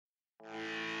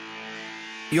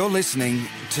You're listening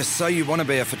to So You Want to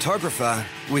Be a Photographer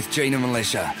with Gina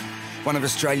Militia, one of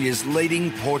Australia's leading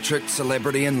portrait,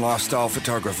 celebrity and lifestyle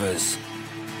photographers.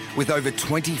 With over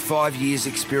 25 years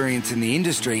experience in the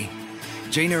industry,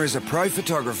 Gina is a pro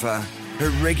photographer who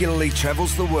regularly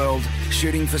travels the world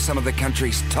shooting for some of the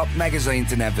country's top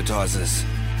magazines and advertisers.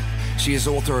 She is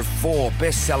author of 4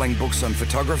 best-selling books on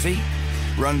photography,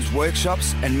 runs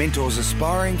workshops and mentors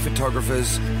aspiring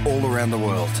photographers all around the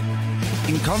world.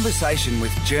 In conversation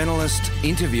with journalist,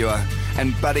 interviewer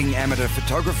and budding amateur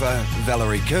photographer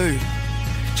Valerie Khoo,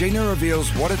 Gina reveals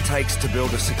what it takes to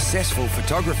build a successful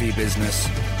photography business,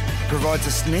 provides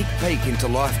a sneak peek into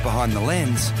life behind the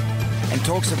lens, and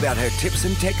talks about her tips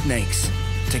and techniques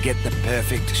to get the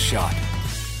perfect shot.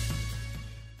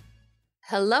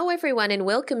 Hello everyone and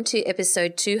welcome to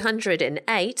episode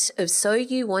 208 of So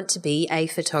You Want to Be a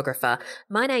Photographer.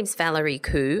 My name's Valerie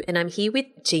Khoo and I'm here with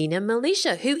Gina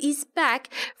Militia, who is back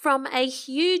from a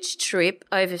huge trip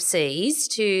overseas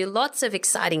to lots of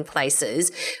exciting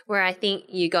places where I think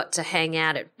you got to hang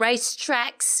out at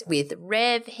racetracks with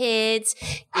rev heads,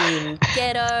 in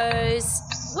ghettos.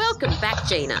 Welcome back,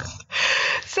 Gina.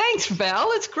 Thanks,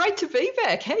 Val. It's great to be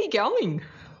back. How are you going?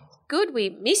 Good, we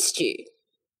missed you.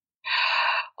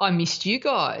 I missed you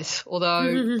guys,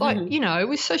 although,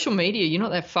 with social media, you're not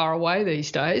that far away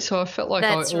these days, so I felt like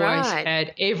That's I always right.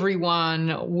 had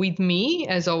everyone with me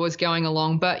as I was going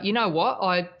along. But you know what?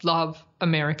 I love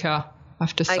America, I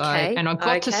have to say, and I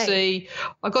got to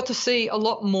see a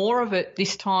lot more of it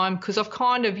this time because I've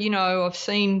kind of, I've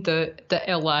seen the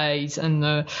LAs and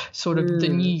the sort of the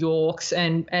New Yorks,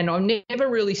 and I never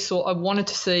really I wanted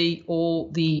to see all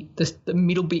the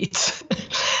middle bits.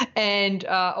 And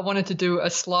I wanted to do a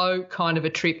slow kind of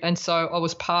a trip. And so I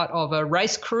was part of a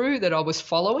race crew that I was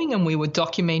following, and we were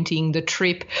documenting the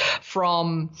trip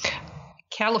from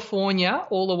California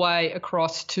all the way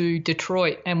across to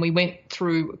Detroit. And we went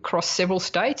across several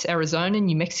states, Arizona,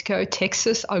 New Mexico,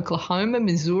 Texas, Oklahoma,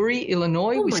 Missouri,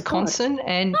 Illinois, Wisconsin,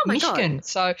 and Michigan. God.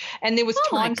 So, and there was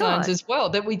time zones as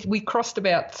well that we crossed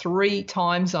about 3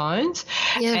 time zones.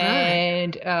 Yeah,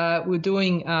 and we're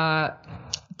doing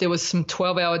there was some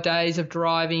 12-hour days of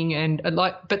driving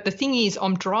but the thing is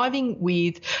I'm driving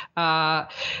with the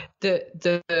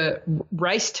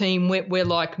race team. We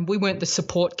weren't the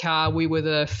support car, we were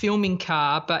the filming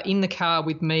car, but in the car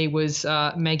with me was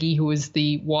Maggie, who was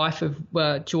the wife of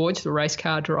George, the race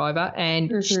car driver,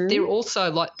 and they're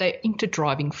also they're into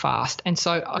driving fast, and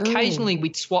so occasionally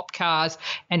we'd swap cars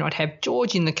and I'd have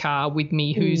George in the car with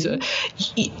me, who's a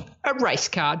race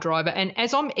car driver, and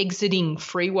as I'm exiting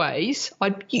freeways,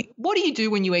 what do you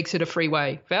do when you exit a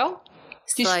freeway, Val?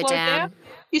 Do you slow down?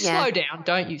 You slow down,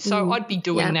 don't you? So I'd be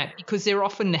doing that because they're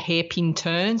often the hairpin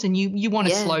turns and you want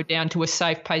to slow down to a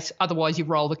safe pace, otherwise you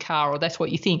roll the car, or that's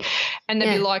what you think. And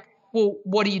they'd be like, well,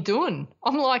 what are you doing?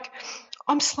 I'm like,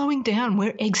 I'm slowing down.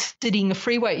 We're exiting the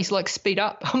freeway. He's like, speed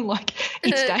up. I'm like,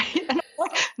 it's day. And I'm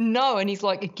like, no. And he's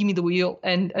like, give me the wheel.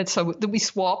 And so we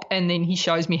swap, and then he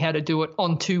shows me how to do it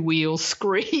on 2 wheels,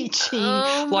 screeching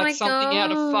like something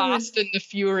out of Fast and the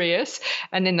Furious.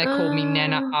 And then they called me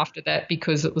Nana after that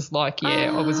because it was like,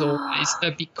 I was always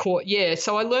a bit caught. Yeah,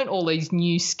 so I learned all these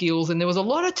new skills, and there was a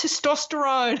lot of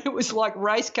testosterone. It was like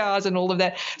race cars and all of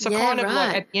that. So like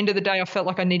at the end of the day, I felt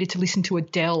like I needed to listen to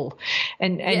Adele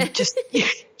and just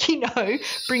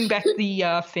bring back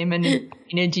the feminine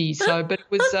energy. So, but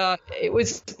it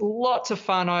was lots of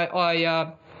fun.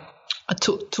 I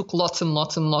took lots and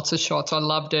lots and lots of shots. I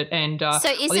loved it. And so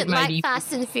is it like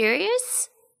Fast and Furious?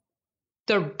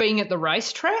 Being at the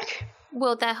racetrack?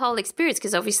 Well, that whole experience,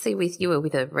 because obviously you were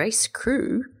with a race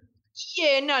crew.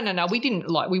 Yeah, no.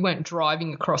 We weren't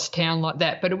driving across town like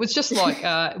that, but it was just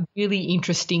really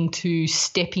interesting to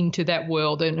step into that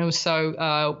world. And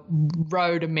also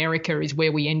Road America is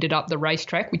where we ended up, the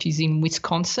racetrack, which is in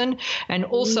Wisconsin, and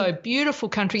also beautiful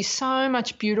country, so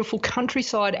much beautiful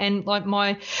countryside. And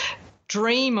my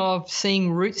dream of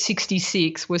seeing Route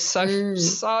 66 was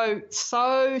so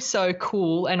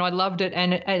cool, and I loved it.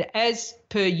 And as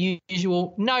per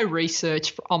usual, no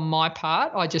research on my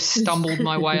part. I just stumbled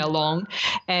my way along,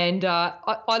 and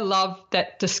I love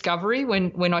that discovery.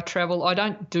 When I travel, I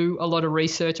don't do a lot of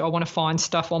research. I want to find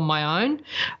stuff on my own,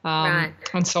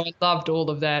 and so I loved all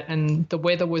of that. And the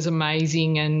weather was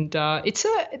amazing, and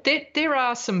there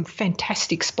are some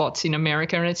fantastic spots in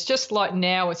America, and it's just like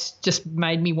now it's just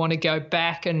made me want to go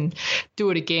back and do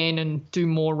it again and do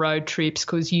more road trips,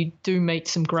 because you do meet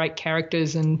some great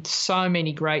characters and so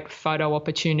many great photo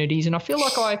opportunities. And I feel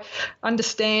like I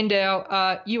understand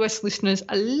our US listeners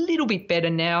a little bit better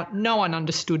now. No one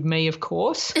understood me, of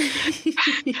course.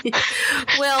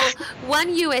 Well,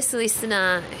 one US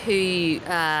listener who you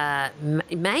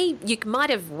might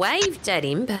have waved at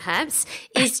him perhaps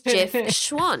is Jeff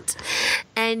Schwant.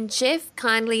 And Jeff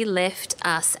kindly left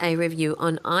us a review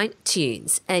on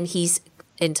iTunes, and he's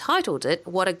entitled it,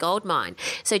 What a Goldmine.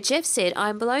 So Jeff said,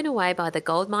 I'm blown away by the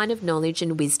goldmine of knowledge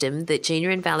and wisdom that Gina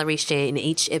and Valerie share in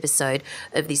each episode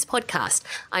of this podcast.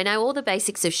 I know all the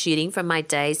basics of shooting from my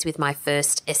days with my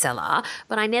first SLR,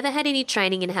 but I never had any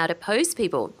training in how to pose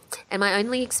people. And my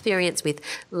only experience with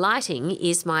lighting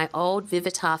is my old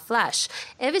Vivitar flash.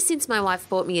 Ever since my wife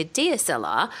bought me a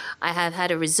DSLR, I have had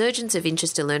a resurgence of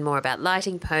interest to learn more about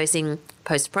lighting, posing,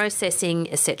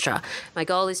 post-processing, etc. My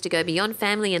goal is to go beyond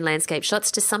family and landscape shots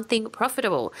to something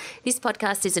profitable. This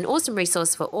podcast is an awesome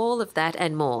resource for all of that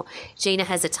and more. Gina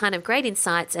has a ton of great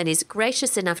insights and is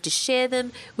gracious enough to share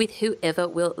them with whoever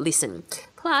will listen.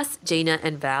 Plus, Gina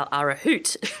and Val are a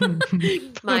hoot.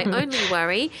 My only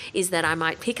worry is that I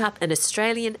might pick up an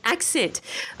Australian accent.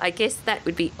 I guess that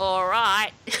would be all right.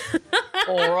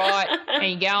 All right. Are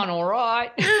you going all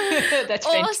right? That's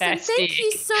awesome. fantastic. Thank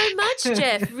you so much,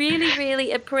 Jeff. Really,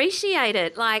 really appreciate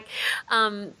it.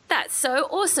 That's so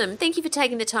awesome. Thank you for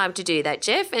taking the time to do that,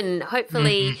 Jeff. And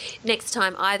hopefully next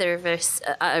time either of us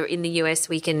are in the US,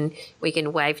 we can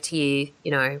wave to you,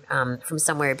 from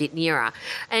somewhere a bit nearer.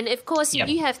 And of course, if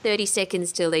you have 30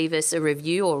 seconds to leave us a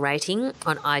review or rating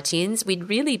on iTunes, we'd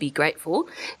really be grateful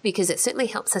because it certainly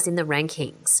helps us in the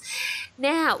rankings.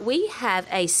 Now, we have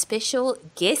a special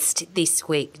guest this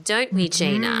week, don't we,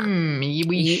 Gina?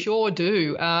 We sure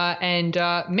do. And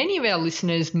many of our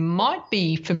listeners might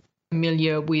be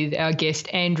familiar with our guest,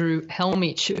 Andrew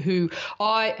Helmich, who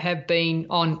I have been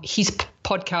on his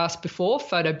podcast before,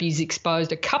 PhotoBiz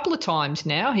Exposed, a couple of times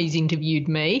now. He's interviewed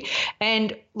me.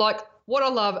 And what I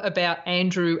love about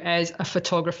Andrew as a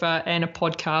photographer and a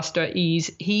podcaster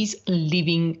is he's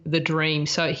living the dream.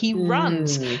 So he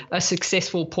runs a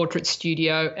successful portrait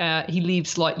studio. He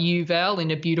lives like you, Val,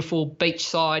 in a beautiful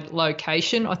beachside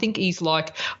location. I think he's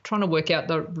trying to work out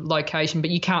the location, but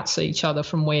you can't see each other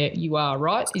from where you are,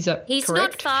 right? Is that He's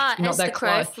correct? not far as the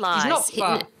crow flies. He's not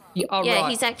far. Right.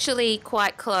 He's actually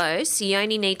quite close. You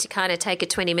only need to kind of take a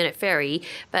 20-minute ferry,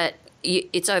 but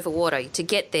it's over water. To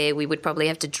get there, we would probably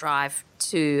have to drive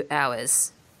 2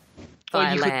 hours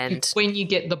by land. When you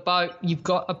get the boat, you've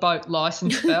got a boat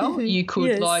license, Val. You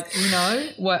could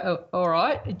all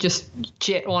right, just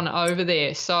jet on over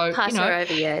there. So pass her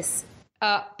over, yes.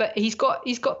 But he's got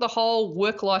the whole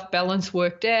work-life balance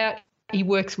worked out. He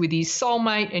works with his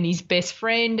soulmate and his best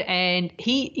friend, and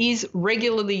he is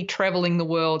regularly traveling the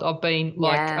world. I've been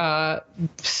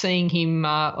seeing him.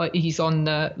 He's on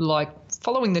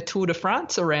following the Tour de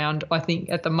France around, I think,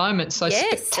 at the moment. So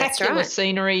spectacular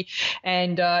scenery,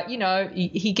 and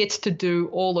he gets to do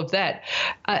all of that.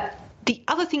 The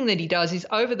other thing that he does is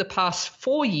over the past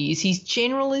 4 years, he's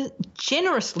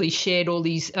generously shared all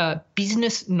his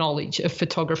business knowledge of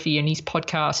photography in his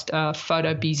podcast,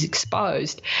 PhotoBiz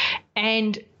Exposed.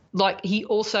 And he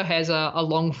also has a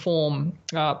long form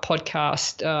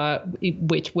podcast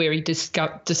where he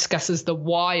discusses the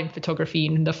why in photography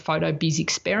and the PhotoBiz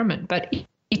experiment. But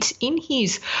it's in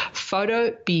his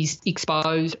PhotoBiz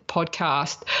Exposed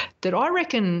podcast that I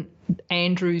reckon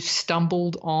Andrew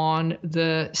stumbled on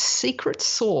the secret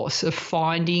sauce of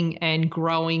finding and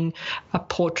growing a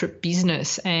portrait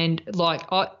business. And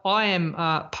I am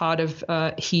part of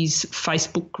his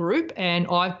Facebook group, and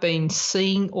I've been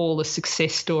seeing all the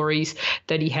success stories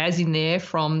that he has in there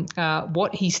from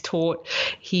what he's taught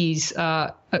his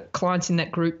clients in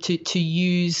that group to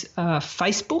use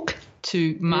Facebook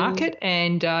to market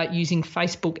and using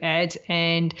Facebook ads.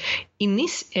 And in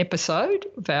this episode,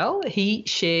 Val, he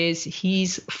shares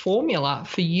his formula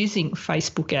for using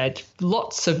Facebook ads.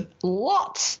 Lots of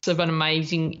an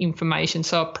amazing information.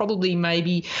 So I'll probably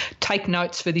maybe take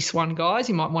notes for this one, guys.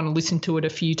 You might want to listen to it a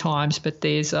few times, but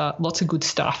there's lots of good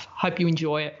stuff. Hope you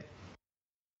enjoy it.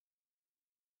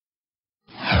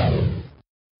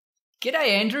 G'day,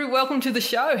 Andrew. Welcome to the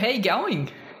show. How you going?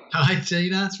 Hi,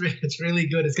 Gina. It's really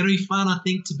good. It's going to be fun, I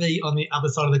think, to be on the other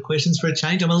side of the questions for a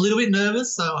change. I'm a little bit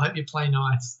nervous, so I hope you play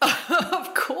nice.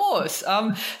 Of course.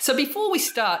 So before we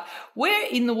start, where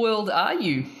in the world are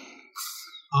you?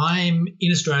 I'm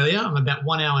in Australia. I'm about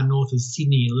 1 hour north of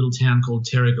Sydney, a little town called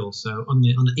Terrigal, so on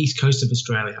the east coast of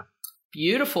Australia.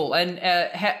 Beautiful. And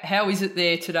how is it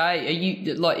there today? Are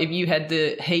you have you had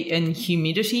the heat and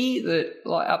humidity that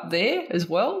up there as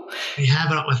well? We have.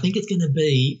 I think it's going to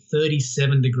be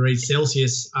 37 degrees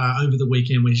Celsius over the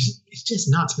weekend, which is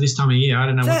just nuts for this time of year. I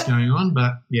don't know what's going on,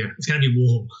 but yeah, it's going to be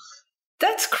warm.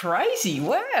 That's crazy.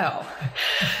 Wow.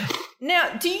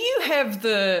 Now, do you have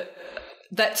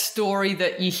that story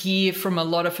that you hear from a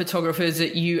lot of photographers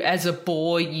that you, as a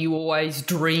boy, you always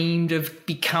dreamed of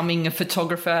becoming a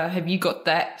photographer? Have you got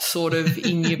that sort of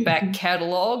in your back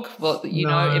catalogue? Well,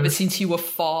 know, ever since you were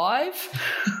 5?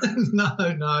 No.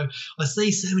 I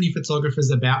see so many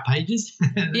photographers about pages.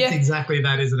 That's exactly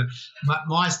that, isn't it?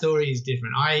 My story is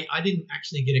different. I didn't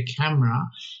actually get a camera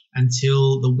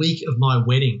until the week of my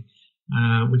wedding,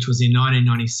 which was in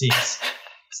 1996.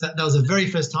 So that was the very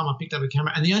first time I picked up a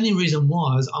camera. And the only reason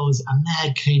was I was a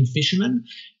mad keen fisherman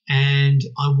and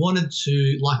I wanted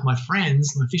to, like my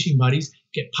friends, my fishing buddies,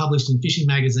 get published in fishing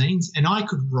magazines. And I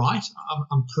could write.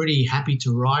 I'm pretty happy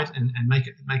to write and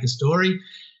make a story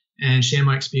and share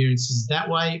my experiences that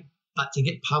way. But to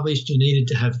get published, you needed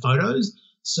to have photos.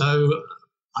 So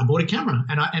I bought a camera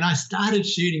and I started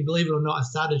shooting, believe it or not,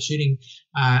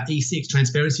 E6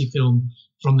 transparency film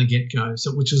from the get-go,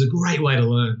 which was a great way to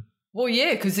learn. Well,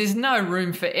 yeah, because there's no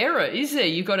room for error, is there?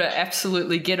 You've got to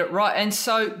absolutely get it right. And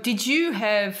so did you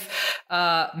have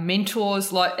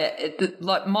mentors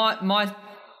like my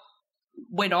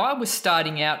when I was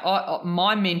starting out,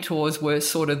 my mentors were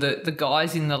sort of the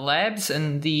guys in the labs,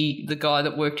 and the guy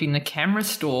that worked in the camera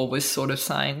store was sort of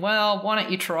saying, well, why don't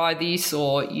you try this,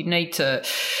 or you need to,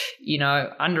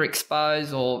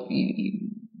 underexpose, or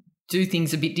do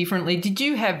things a bit differently. Did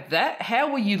you have that?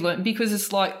 How were you learning? Because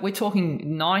it's like we're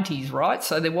talking 90s, right?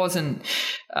 So there wasn't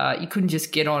you couldn't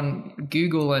just get on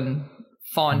Google and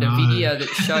find a video that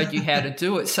showed you how to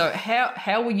do it. So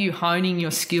how were you honing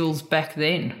your skills back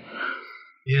then?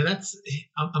 Yeah,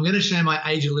 I'm going to share my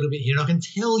age a little bit here. I can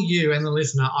tell you and the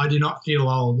listener I do not feel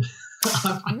old.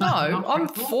 No, I'm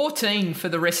 14 for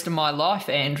the rest of my life,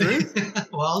 Andrew.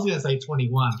 Well, I was going to say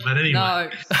 21, but anyway. No.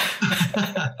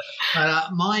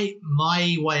 But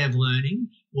my way of learning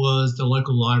was the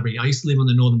local library. I used to live on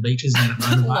the Northern Beaches in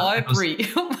Mona Vale. Library.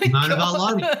 Oh my Mona Vale God.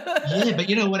 Library. Yeah, but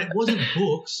you know what? It wasn't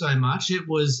books so much. It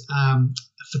was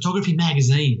photography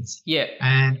magazines. Yeah.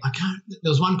 And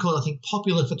there was one called, I think,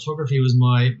 Popular Photography was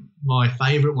my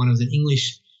favourite one. It was an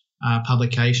English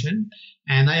publication,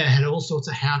 and they had all sorts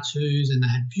of how-tos, and they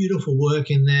had beautiful work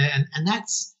in there, and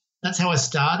that's how I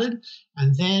started.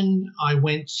 And then I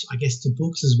went, I guess, to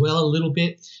books as well a little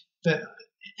bit,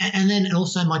 and then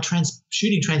also my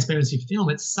shooting transparency film.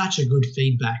 It's such a good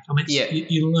feedback. I mean,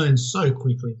 you learn so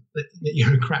quickly that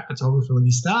you're a crap photographer when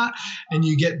you start, and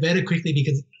you get better quickly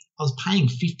because I was paying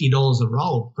 $50 a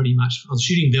roll pretty much. I was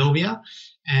shooting Velvia,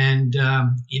 and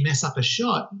you mess up a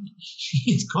shot,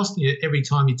 it's costing you every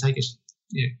time you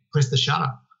press the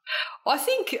shutter. I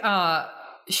think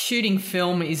shooting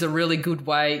film is a really good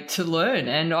way to learn.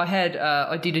 And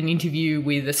I did an interview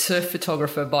with a surf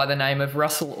photographer by the name of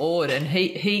Russell Ord, and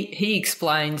he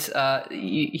explains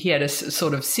he had a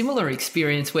sort of similar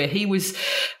experience where he was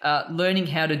learning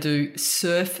how to do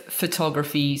surf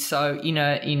photography, so in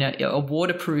a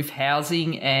waterproof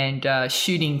housing, and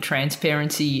shooting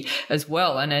transparency as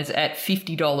well. And as at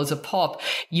 $50 a pop,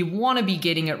 you want to be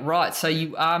getting it right, so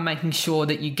you are making sure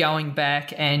that you're going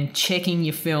back and checking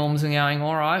your films and going,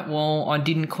 all right, well, I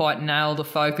didn't quite nail the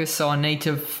focus, so I need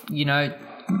to,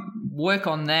 work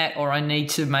on that, or I need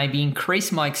to maybe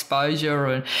increase my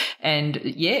exposure. And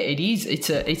yeah,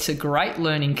 it's a great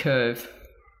learning curve.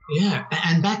 Yeah,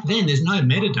 and back then there's no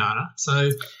metadata, so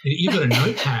you've got a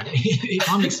notepad. If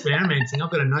I'm experimenting,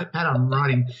 I've got a notepad. I'm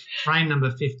writing frame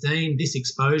number 15, this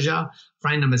exposure,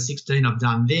 frame number 16, I've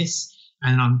done this,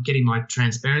 and I'm getting my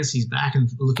transparencies back and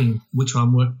looking which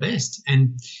one worked best.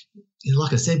 And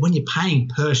like I said, when you're paying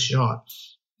per shot,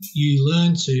 you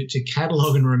learn to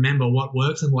catalogue and remember what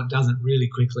works and what doesn't really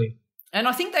quickly. And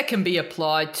I think that can be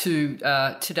applied to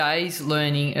today's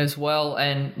learning as well,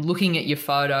 and looking at your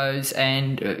photos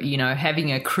and,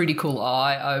 having a critical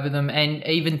eye over them, and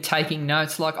even taking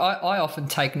notes. Like I often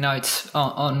take notes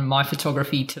on my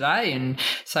photography today and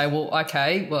say, well,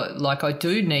 okay, well, like I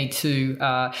do need to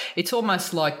it's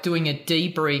almost like doing a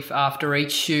debrief after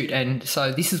each shoot. And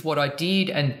so this is what I did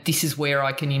and this is where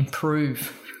I can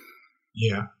improve.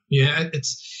 Yeah, I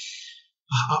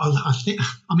think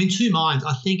I'm in two minds.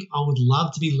 I think I would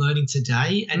love to be learning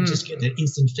today and just get that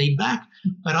instant feedback,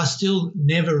 but I still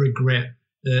never regret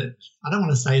I don't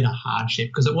want to say the hardship,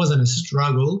 because it wasn't a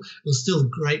struggle. It was still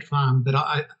great fun, but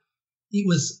I think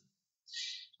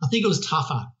it was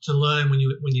tougher to learn when you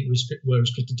were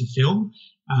restricted to film.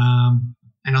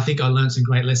 And I think I learned some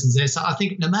great lessons there. So I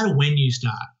think no matter when you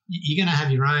start, you're going to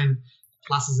have your own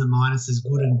pluses and minuses,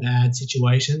 good and bad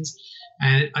situations.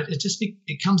 And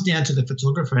it comes down to the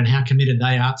photographer and how committed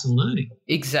they are to learning.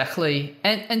 Exactly.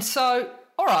 And so,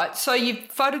 all right, so you're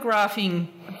photographing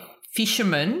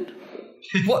fishermen.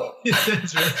 What? It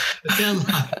sounds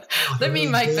like Let me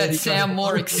make that sound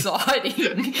more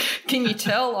exciting. Can you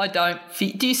tell I don't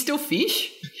fish? Do you still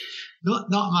fish? Not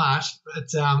much, but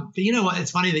you know what?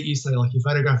 It's funny that you say like you're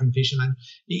photographing fishermen.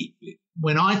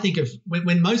 When I think of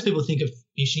when most people think of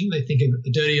fishing, they think of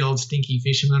a dirty old stinky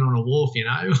fisherman on a wharf, you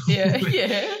know. Yeah,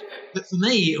 yeah. But for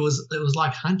me, it was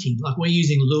like hunting. Like we're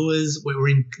using lures, we're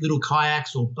in little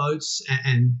kayaks or boats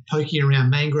and poking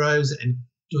around mangroves and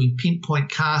doing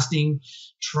pinpoint casting,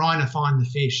 trying to find the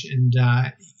fish. And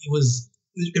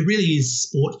it really is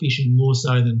sport fishing more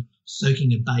so than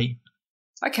soaking a bait.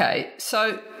 Okay,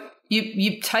 so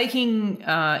you're taking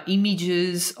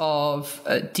images of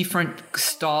different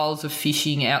styles of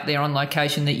fishing out there on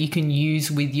location that you can use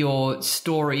with your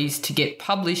stories to get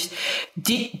published.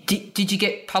 Did you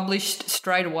get published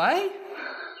straight away?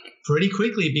 Pretty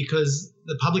quickly, because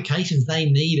the publications, they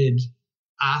needed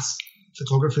us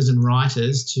photographers and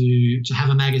writers to have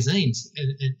a magazine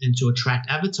and to attract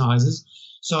advertisers.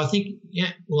 So I think,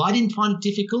 I didn't find it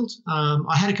difficult.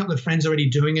 I had a couple of friends already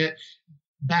doing it.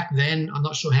 Back then, I'm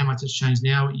not sure how much it's changed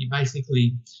now. You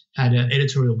basically had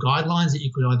editorial guidelines that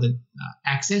you could either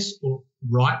access or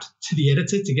write to the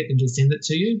editor to get them to send it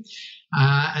to you.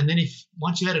 And then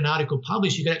once you had an article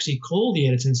published, you could actually call the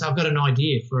editor and say, I've got an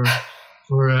idea for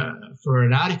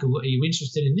an article. Are you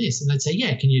interested in this? And they'd say,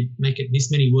 yeah, can you make it this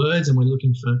many words? And we're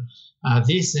looking for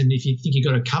this. And if you think you've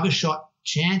got a cover shot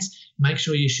chance, make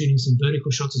sure you're shooting some vertical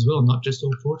shots as well, not just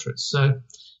all portraits. So,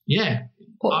 yeah,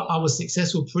 I was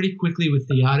successful pretty quickly with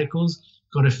the articles,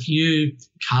 got a few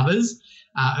covers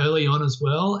early on as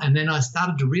well. And then I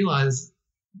started to realise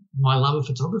my love of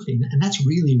photography. And that's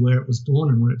really where it was born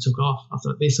and where it took off. I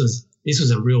thought this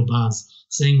was a real buzz,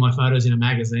 seeing my photos in a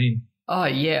magazine. Oh,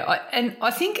 yeah. I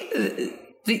think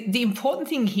the important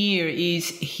thing here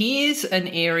is here's an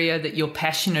area that you're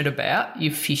passionate about,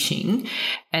 you're fishing,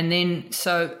 and then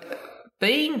so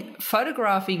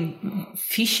photographing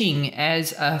fishing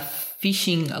as a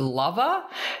fishing lover,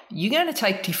 you're going to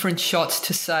take different shots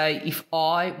to say if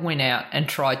I went out and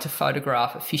tried to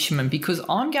photograph a fisherman, because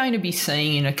I'm going to be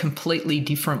seeing in a completely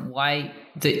different way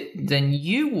than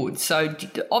you would. So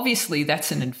obviously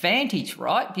that's an advantage,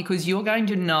 right? Because you're going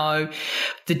to know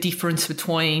the difference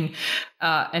between,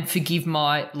 and forgive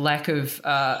my lack of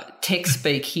tech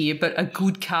speak here, but a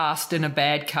good cast and a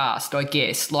bad cast, I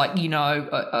guess. Like, you know,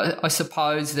 I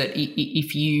suppose that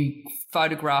if you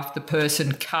photograph the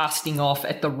person casting off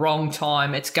at the wrong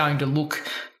time, it's going to look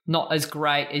not as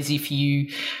great as if you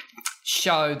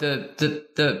show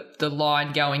the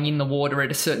line going in the water at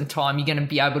a certain time. You're going to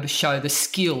be able to show the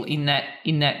skill in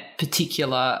that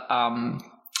particular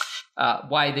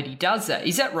way that he does that.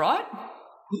 Is that right?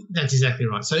 That's exactly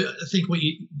right. So I think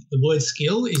the word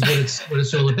skill is what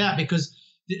it's all about, because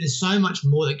there's so much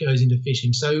more that goes into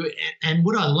fishing. So, and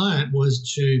what I learned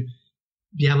was to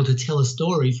be able to tell a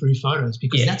story through photos,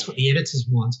 because that's what the editors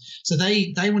want. So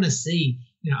they want to see,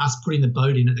 you know, us putting the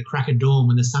boat in at the crack of dawn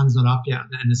when the sun's not up yet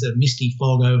and there's a misty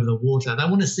fog over the water. They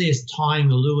want to see us tying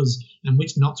the lures and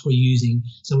which knots we're using.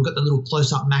 So we've got the little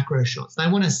close-up macro shots. They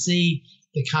want to see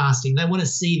the casting. They want to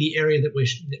see the area that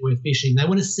we're fishing. They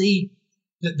want to see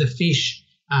the fish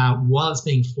while it's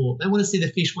being fought. They want to see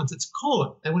the fish once it's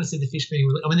caught. They want to see the fish being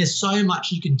released. I mean, there's so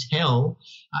much you can tell,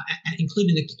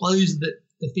 including the clothes that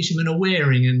the fishermen are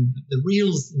wearing and the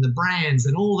reels and the brands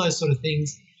and all those sort of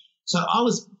things. So I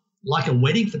was like a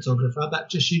wedding photographer, but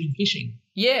just shooting fishing.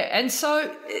 Yeah, and so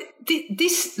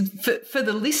this, for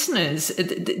the listeners,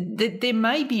 there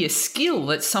may be a skill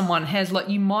that someone has. Like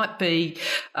you might be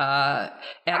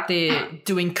out there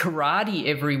doing karate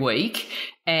every week,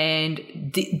 and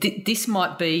this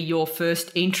might be your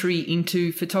first entry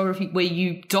into photography where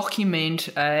you document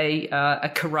a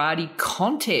karate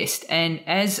contest. And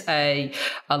as a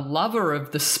lover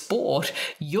of the sport,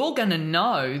 you're going to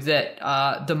know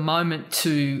that the moment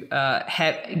to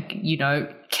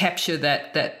capture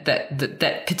that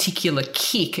particular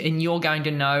kick, and you're going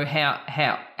to know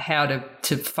how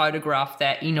to photograph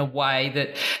that in a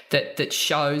way that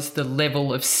shows the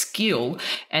level of skill.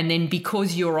 And then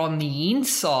because you're on the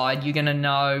inside, you're going to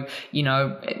know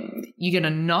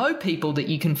people that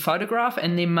you can photograph,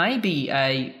 and there may be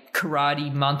a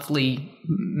Karate Monthly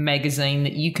magazine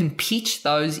that you can pitch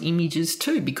those images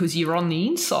to because you're on the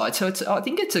inside. So I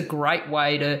think it's a great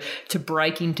way to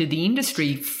break into the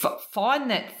industry. Find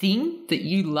that thing that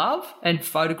you love and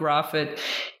photograph it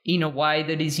in a way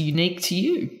that is unique to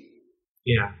you.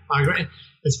 Yeah, I agree.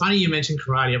 It's funny you mentioned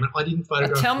karate. I mean, I didn't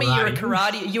photograph Tell me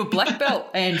karate. You're a black belt,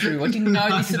 Andrew. I didn't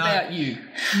know this about you.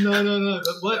 No.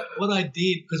 But what I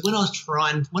did, because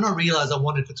when I realised I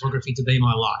wanted photography to be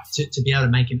my life, to be able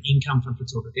to make an income from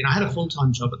photography, and I had a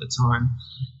full-time job at the time,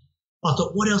 I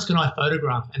thought, what else can I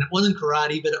photograph? And it wasn't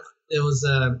karate, but there was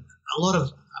a lot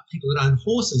of people that own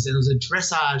horses, and there was a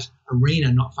dressage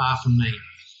arena not far from me.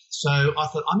 So I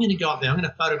thought, I'm going to go up there. I'm going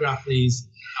to photograph these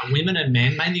women and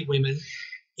men, mainly women,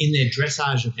 in their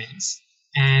dressage events.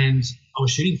 And I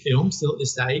was shooting film still at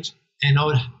this stage, and I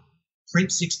would print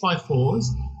 6x4s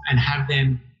and have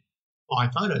them buy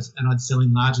photos, and I'd sell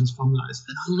enlargements from those.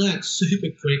 And I learned super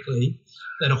quickly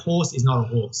that a horse is not a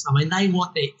horse. I mean, they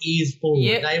want their ears forward.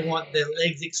 Yep. They want their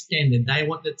legs extended. They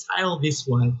want the tail this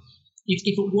way. If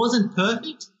it wasn't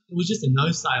perfect, it was just a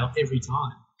no sale every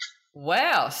time.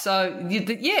 Wow. So,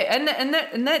 yeah,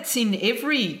 and that's in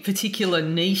every particular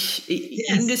niche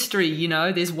industry, you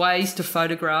know. There's ways to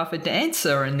photograph a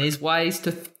dancer, and there's ways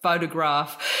to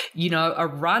photograph, you know, a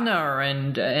runner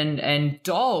and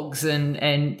dogs.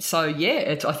 And so,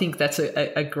 yeah, I think that's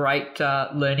a great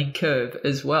learning curve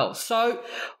as well. So,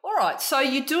 all right, so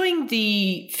you're doing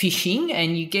the fishing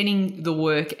and you're getting the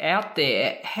work out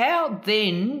there. How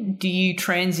then do you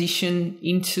transition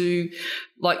into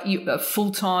a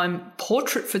full-time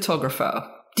portrait photographer?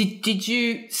 Did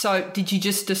you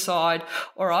just decide,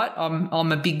 all right,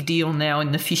 I'm a big deal now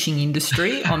in the fishing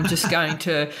industry. I'm just going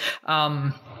to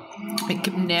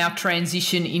now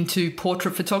transition into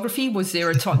portrait photography? Was there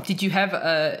a time?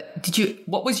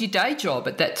 What was your day job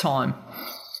at that time?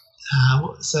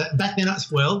 So back then as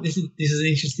well, this is an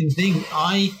interesting thing.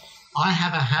 I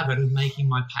have a habit of making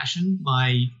my passion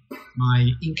my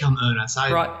income earner. So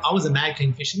right. I was a Mad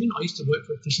King fisherman. I used to work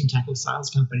for a fishing tackle sales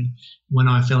company when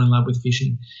I fell in love with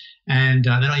fishing. And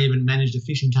then I even managed a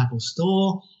fishing tackle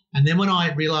store. And then when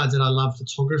I realised that I loved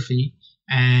photography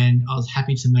and I was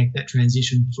happy to make that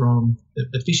transition from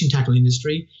the fishing tackle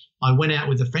industry, I went out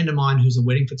with a friend of mine who's a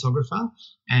wedding photographer,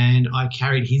 and I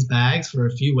carried his bags for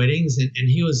a few weddings. And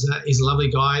he's a lovely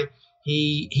guy.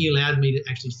 He allowed me to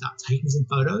actually start taking some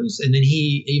photos, and then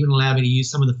he even allowed me to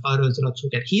use some of the photos that I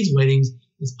took at his weddings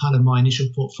as part of my initial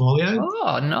portfolio.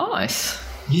 Oh, nice.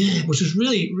 Yeah, which was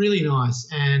really, really nice.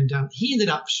 And he ended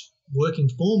up working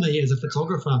for me as a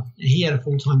photographer. He had a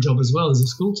full-time job as well as a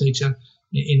school teacher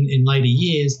in later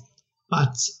years,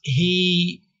 but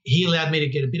he allowed me to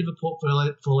get a bit of a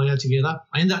portfolio together.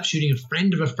 I ended up shooting a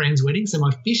friend of a friend's wedding. So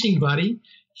my fishing buddy,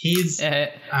 his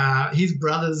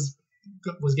brothers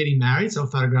was getting married, so I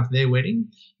photographed their wedding,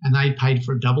 and they paid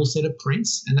for a double set of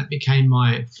prints, and that became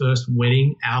my first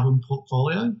wedding album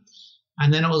portfolio.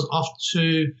 And then I was off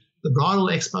to the bridal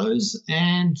expos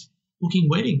and booking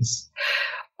weddings.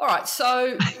 All right,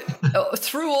 so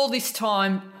through all this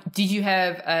time, did you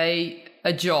have a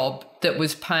job that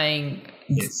was paying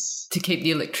to keep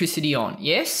the electricity on?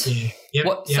 Yes? Yeah.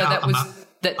 Yep. So that was...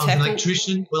 I was an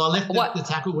electrician. Well, I left the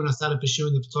tackle when I started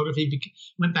pursuing the photography.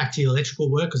 Went back to the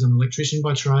electrical work because I'm an electrician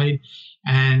by trade,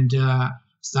 and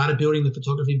started building the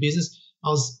photography business.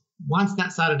 Once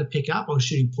that started to pick up, I was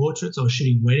shooting portraits. I was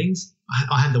shooting weddings.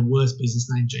 I had the worst business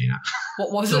name, Gina.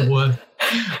 What was it? Worst.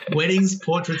 Weddings,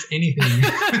 portraits, anything.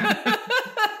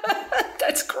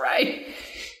 That's great.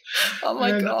 Oh,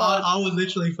 my God. I would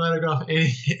literally photograph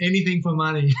anything for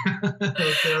money. That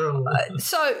was terrible.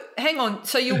 So, hang on.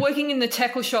 So, you're working in the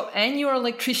tackle shop and you're an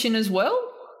electrician as well?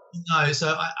 No.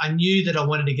 So, I knew that I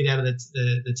wanted to get out of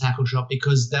the tackle shop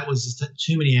because that was just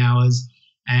too many hours,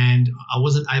 and I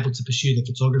wasn't able to pursue the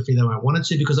photography that I wanted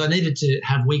to because I needed to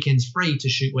have weekends free to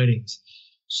shoot weddings.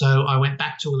 So, I went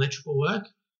back to electrical work,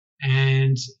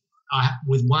 and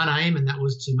with one aim, and that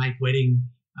was to make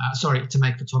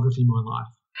photography my life.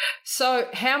 So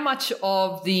how much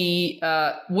of the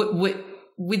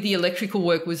with the electrical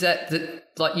work was that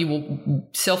like you were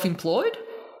self-employed?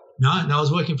 No, I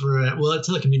was working for a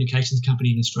telecommunications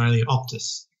company in Australia,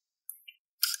 Optus.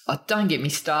 Oh, don't get me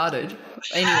started.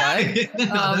 Anyway.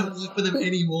 I don't work for them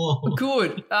anymore.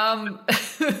 Good.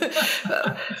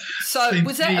 So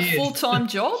was that a full-time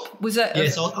job? Was that?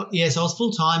 Yes, I was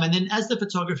full-time. And then as the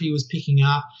photography was picking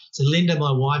up, so Linda,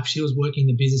 my wife, she was working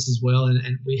the business as well.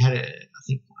 And we had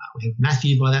we had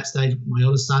Matthew by that stage, my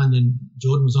eldest son, and then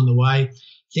Jordan was on the way.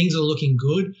 Things were looking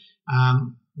good.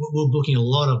 We were booking a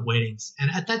lot of weddings.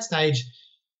 And at that stage,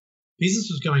 business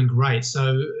was going great.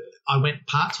 So I went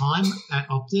part-time at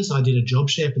Optus. I did a job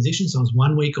share position, so I was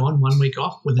 1 week on, 1 week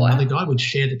off with another guy. We'd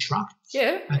share the truck.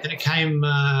 Yeah. And then it came,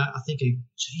 I think 2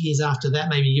 years after that,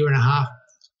 maybe a year and a half,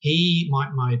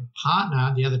 my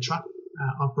partner, the other truck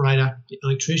operator, the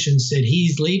electrician, said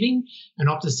he's leaving, and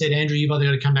Optus said, Andrew, you've either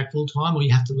got to come back full-time or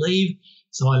you have to leave.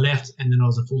 So I left, and then I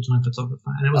was a full-time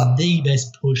photographer, and it was the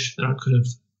best push that I could have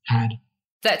had.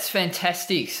 That's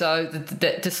fantastic. So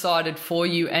that decided for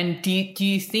you. And do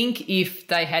you think if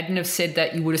they hadn't have said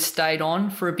that, you would have stayed on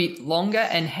for a bit longer?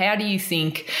 And how do you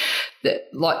think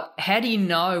that, how do you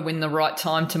know when the right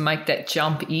time to make that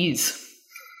jump is?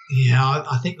 Yeah,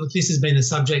 I think this has been the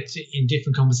subject in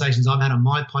different conversations I've had on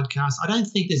my podcast. I don't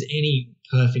think there's any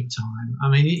perfect time. I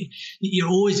mean, you're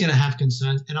always going to have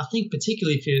concerns. And I think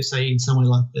particularly if you're, say, in somewhere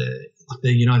like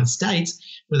the United States,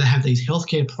 where they have these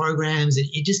healthcare programs, and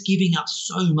you're just giving up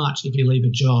so much if you leave a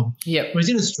job. Yep. Whereas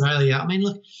in Australia, I mean,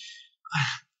 look,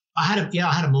 I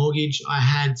had a mortgage. I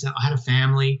had a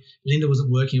family. Linda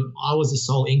wasn't working. I was the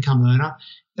sole income earner.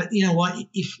 But you know what?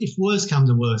 If worse come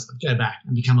to worse, I'd go back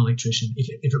and become an electrician if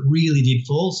it really did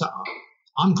fall. So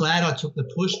I'm glad I took the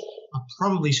push. I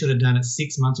probably should have done it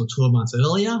 6 months or 12 months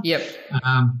earlier. Yep.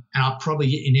 And I'll probably,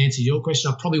 in answer to your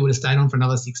question, I probably would have stayed on for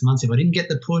another 6 months if I didn't get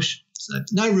the push. So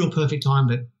no real perfect time,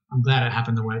 but I'm glad it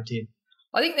happened the way it did.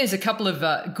 I think there's a couple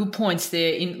of good points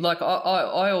there.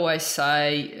 I always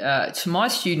say to my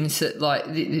students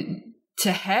that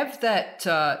to have that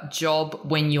job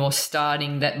when you're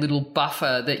starting, that little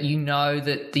buffer that you know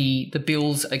that the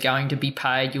bills are going to be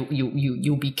paid,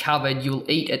 you'll be covered, you'll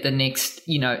eat at the next,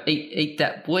 eat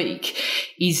that week,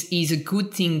 is a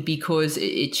good thing, because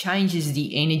it changes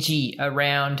the energy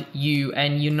around you,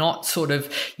 and you're not sort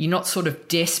of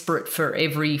desperate for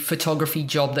every photography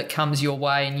job that comes your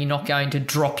way, and you're not going to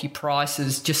drop your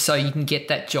prices just so you can get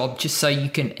that job, just so you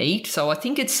can eat. So I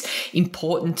think it's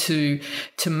important to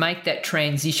make that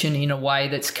transition in a way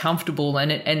that's comfortable,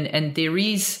 and there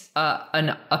is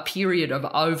a period of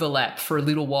overlap for a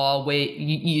little while where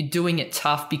you're doing it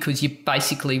tough because you're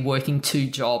basically working two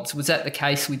jobs. Was that the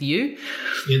case with you?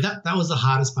 Yeah, that was the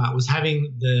hardest part, was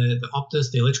having the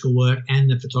Optus, the electrical work, and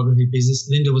the photography business.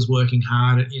 Linda was working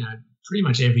hard, pretty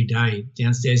much every day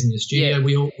downstairs in the studio.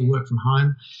 Yeah. We work from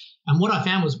home, and what I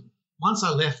found was once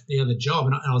I left the other job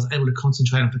and I was able to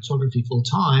concentrate on photography full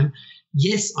time.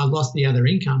 Yes, I lost the other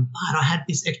income, but I had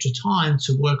this extra time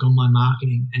to work on my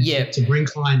marketing and to bring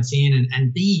clients in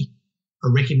and be a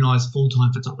recognised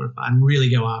full-time photographer and really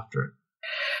go after it.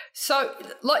 So,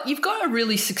 you've got a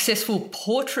really successful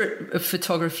portrait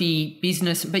photography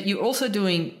business, but you're also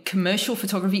doing commercial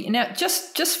photography. Now,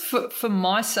 just for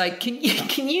my sake, can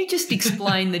you just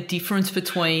explain the difference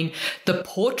between the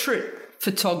portrait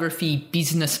photography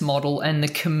business model and the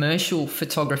commercial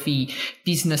photography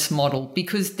business model,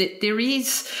 because there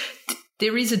is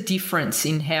a difference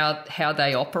in how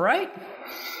they operate?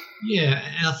 Yeah,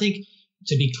 and I think,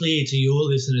 to be clear to your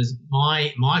listeners,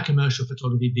 my commercial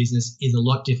photography business is a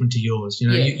lot different to yours.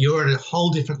 You're at a whole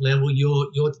different level.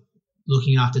 You're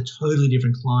looking after totally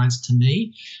different clients to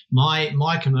me.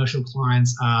 My commercial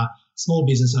clients are small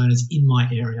business owners in my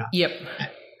area. Yep.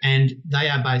 And they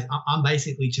are I'm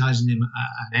basically charging them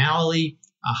an hourly,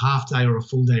 a half day, or a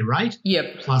full day rate.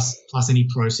 Yep. Plus any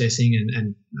processing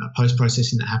and post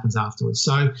processing that happens afterwards.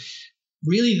 So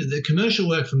really, the commercial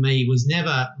work for me was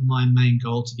never my main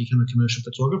goal to become a commercial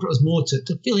photographer. It was more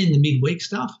to fill in the midweek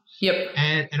stuff. Yep.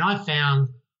 And I found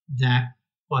that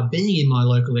by being in my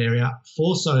local area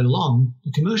for so long,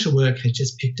 the commercial work has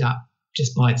just picked up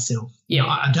just by itself. Yeah.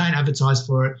 I don't advertise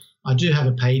for it. I do have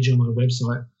a page on my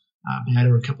website. About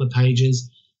or a couple of pages,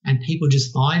 and people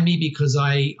just find me because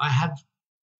I'm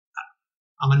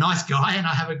a nice guy and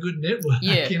I have a good network.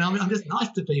 Yeah. I'm just nice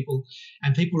to people,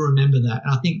 and people remember that.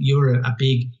 And I think you're a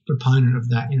big proponent of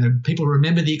that. People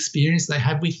remember the experience they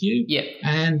had with you. Yeah.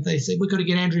 And they said, we've got to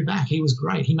get Andrew back. He was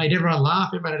great. He made everyone laugh.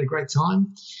 Everyone had a great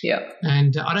time. Yeah.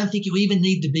 And I don't think you even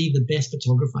need to be the best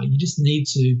photographer. You just need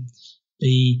to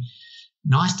be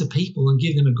nice to people and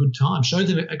give them a good time. Show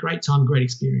them a great time, great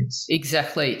experience.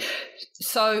 Exactly.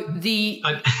 So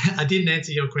I didn't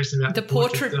answer your question about the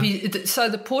portrait. So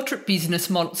the portrait business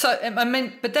model. So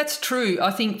but that's true. I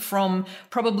think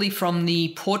probably from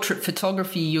the portrait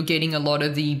photography, you're getting a lot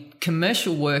of the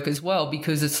commercial work as well,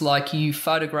 because it's like you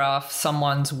photograph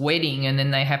someone's wedding and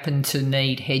then they happen to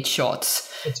need headshots,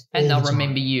 and they'll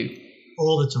remember you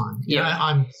all the time.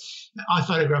 Yeah. I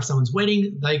photograph someone's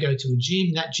wedding. They go to a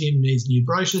gym. That gym needs new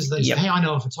brochures. They say, hey, I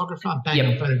know a photographer. Bang,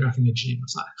 I'm photographing a gym.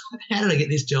 It's like, how did I get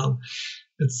this job?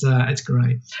 It's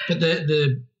great. But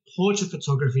the portrait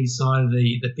photography side of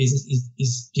the business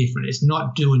is different. It's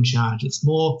not do and charge. It's a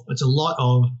lot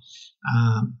of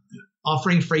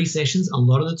offering free sessions a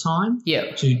lot of the time.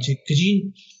 Yeah. Because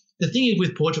the thing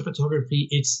with portrait photography,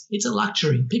 it's a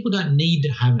luxury. People don't need to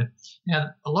have it. Now,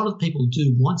 a lot of people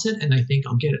do want it and they think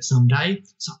I'll get it someday.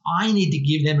 So I need to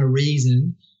give them a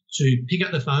reason to pick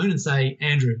up the phone and say,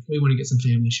 Andrew, we want to get some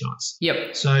family shots.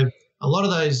 Yep. So a lot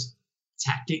of those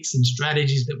tactics and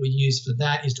strategies that we use for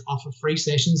that is to offer free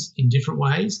sessions in different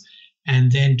ways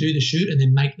and then do the shoot and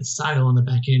then make the sale on the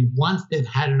back end once they've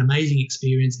had an amazing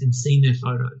experience and seen their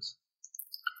photos.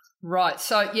 Right.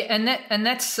 So, yeah, and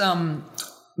that's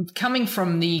coming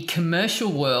from the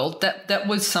commercial world, that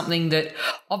was something that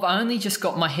I've only just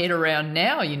got my head around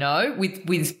now,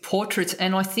 with portraits.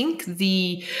 And I think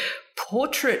the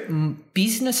portrait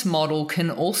business model can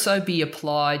also be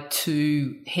applied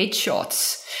to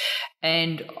headshots.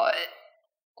 And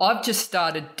I've just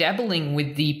started dabbling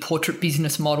with the portrait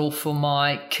business model for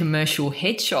my commercial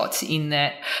headshots in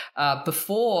that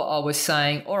before I was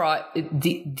saying, all right,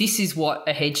 this is what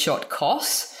a headshot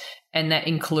costs, and that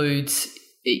includes,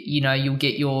 you'll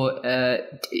get your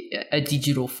a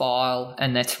digital file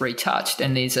and that's retouched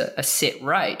and there's a set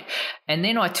rate. And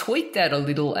then I tweaked that a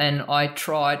little and I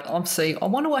tried, I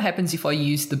wonder what happens if I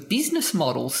use the business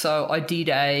model. So I did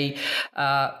a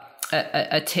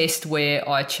test where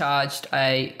I charged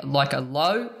a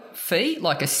low fee,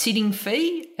 like a sitting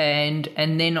fee, and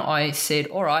then I said,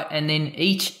 all right, and then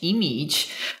each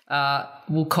image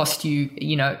will cost you,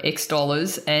 X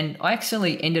dollars, and I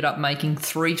actually ended up making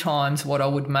 3 times what I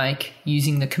would make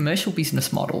using the commercial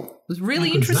business model. It was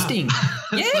really interesting.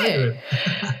 Yeah.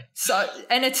 So,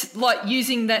 and it's like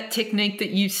using that technique that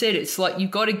you've said, it's like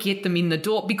you've got to get them in the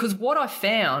door, because what I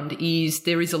found is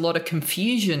there is a lot of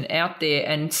confusion out there,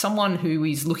 and someone who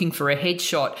is looking for a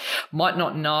headshot might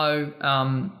not know,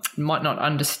 might not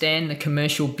understand the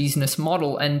commercial business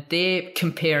model, and they're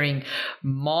comparing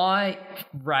my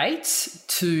rates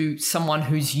to someone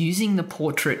who's using the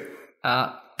portrait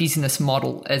business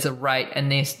model as a rate,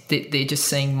 and they're just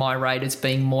seeing my rate as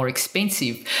being more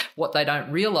expensive. What they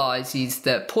don't realise is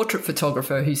the portrait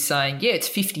photographer who's saying, yeah, it's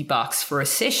 $50 for a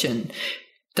session,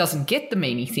 doesn't get them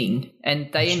anything,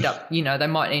 and they end up, they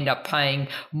might end up paying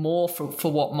more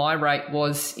for what my rate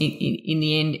was in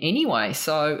the end anyway.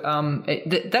 So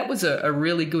that was a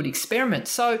really good experiment.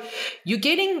 So you're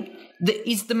getting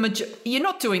you're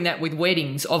not doing that with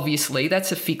weddings, obviously,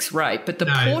 that's a fixed rate, but the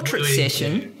portrait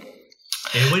session.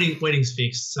 Yeah, wedding's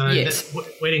fixed. So yes.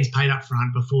 Wedding's paid up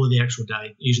front before the actual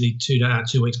date, usually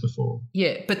 2 weeks before.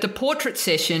 Yeah, but the portrait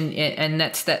session, and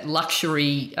that's that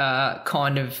luxury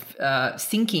kind of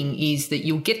thinking, is that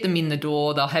you'll get them in the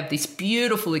door, they'll have this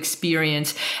beautiful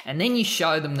experience, and then you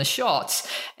show them the shots,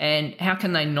 and how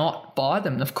can they not buy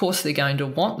them? Of course they're going to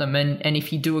want them, and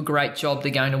if you do a great job,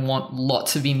 they're going to want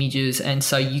lots of images, and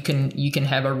so you can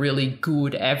have a really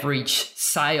good average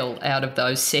sale out of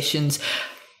those sessions.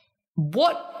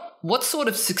 What sort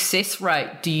of success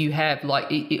rate do you have? Like,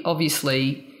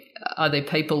 obviously, are there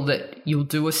people that you'll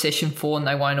do a session for and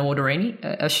they won't order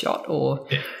a shot? Or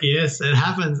yes, it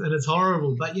happens, and it's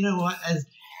horrible. But you know what? As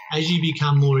you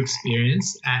become more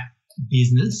experienced at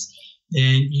business,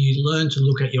 then you learn to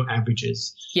look at your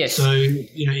averages. Yes. So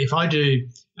if I do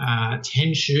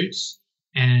 10 shoots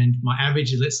and my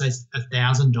average is, let's say,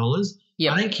 $1,000.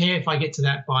 Yep. I don't care if I get to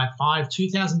that by 5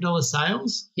 $2,000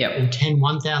 sales, yep, or 10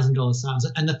 $1,000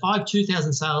 sales. And the 5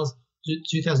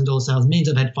 $2,000 sales means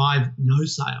I've had 5 no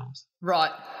sales. Right.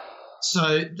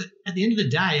 So at the end of the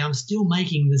day, I'm still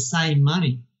making the same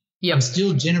money. Yep. I'm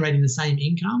still generating the same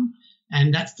income.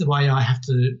 And that's the way I have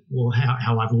to, or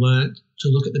how I've learned to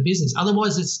look at the business.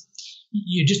 Otherwise,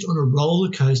 you're just on a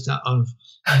roller coaster of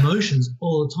emotions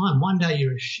all the time. One day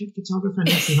you're a shit photographer, and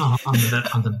next thing,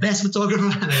 I'm the best photographer,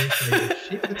 and next day you're a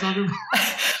shit photographer.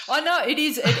 I know it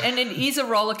is, and it is a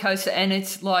roller coaster, and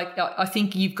it's like, I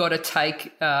think you've got to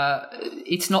take.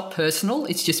 It's not personal;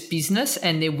 it's just business,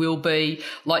 and there will be,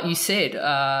 like you said,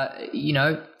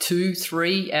 2,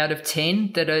 3 out of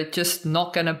 10 that are just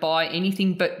not going to buy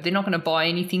anything, but they're not going to buy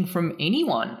anything from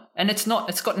anyone, and it's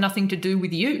got nothing to do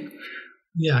with you.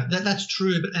 Yeah, that's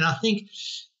true, and I think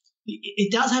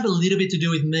it does have a little bit to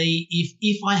do with me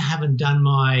if I haven't done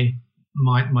my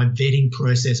vetting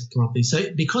process properly. So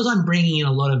because I'm bringing in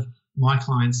a lot of my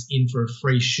clients in for a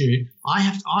free shoot,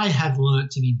 I have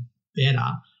learned to be better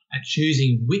at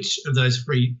choosing which of those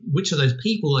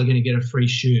people are going to get a free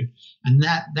shoot, and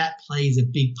that plays a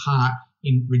big part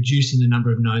in reducing the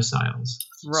number of no sales.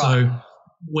 Right. So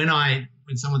when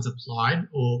someone's applied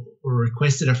or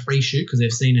requested a free shoot because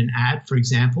they've seen an ad, for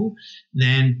example,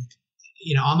 then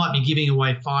I might be giving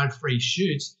away 5 free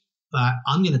shoots, but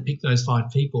I'm going to pick those 5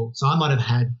 people. So I might have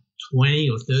had 20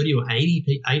 or 30 or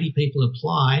 80 people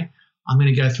apply. I'm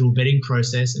going to go through a vetting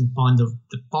process and find the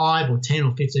 5 or 10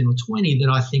 or 15 or 20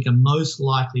 that I think are most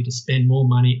likely to spend more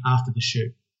money after the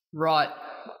shoot. Right.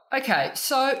 Okay.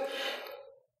 So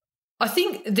I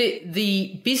think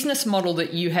the business model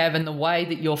that you have and the way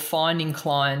that you're finding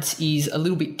clients is a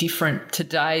little bit different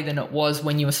today than it was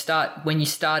when you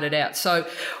started out. So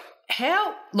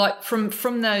how, like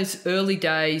from those early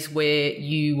days where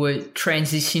you were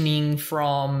transitioning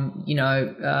from,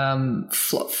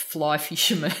 fly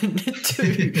fisherman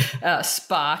to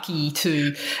Sparky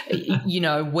to,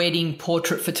 wedding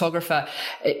portrait photographer,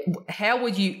 how were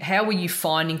you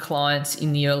finding clients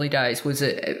in the early days? Was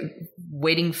it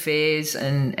wedding fairs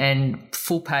and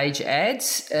full page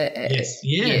ads?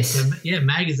 Yes.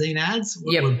 Magazine ads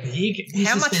were big.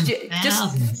 How much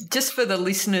just for the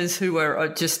listeners who are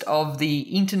just of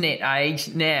the internet age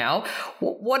now,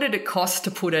 what did it cost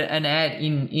to put an ad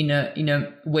in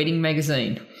a wedding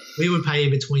magazine? We would pay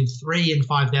between $3,000 and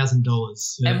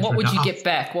 $5,000. And what would you get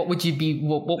back? What would be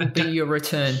your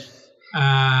return?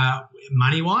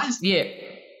 Money wise? Yeah.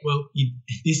 Well,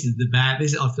 this is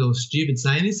I feel stupid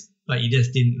saying this, but you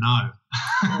just didn't know.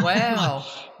 Wow.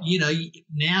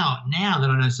 Now that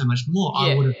I know so much more,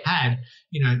 I would have had,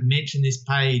 mention this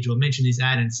page or mention this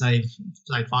ad and save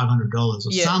 $500 or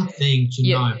something to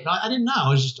know. But I didn't know. I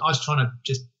was trying to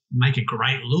just make a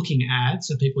great looking ad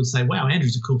so people would say, wow,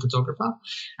 Andrew's a cool photographer,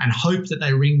 and hope that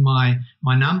they ring my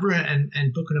number and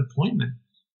book an appointment.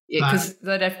 Yeah, because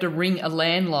they'd have to ring a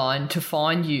landline to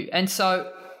find you. And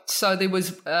so there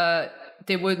was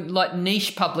there were like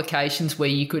niche publications where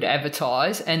you could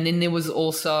advertise, and then there was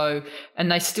also,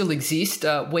 and they still exist,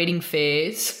 wedding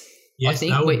fairs. Yes, I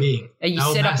think. That would be. You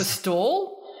set up a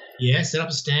stall? Yeah, set up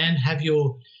a stand, have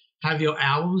your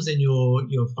albums and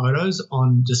your photos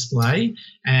on display,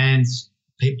 and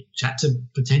people chat to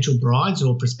potential brides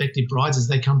or prospective brides as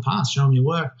they come past, show them your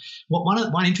work.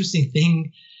 One interesting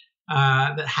thing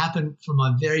that happened for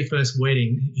my very first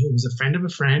wedding, who was a friend of a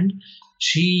friend,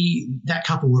 that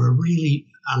couple were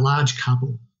a large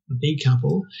couple, a big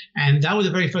couple, and they were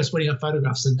the very first wedding I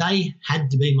photographed. So they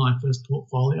had to be my first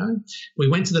portfolio. We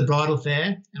went to the bridal fair,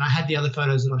 and I had the other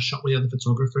photos that I shot with the other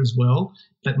photographer as well.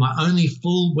 But my only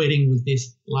full wedding was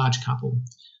this large couple.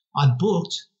 I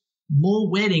booked more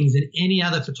weddings than any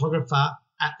other photographer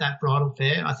at that bridal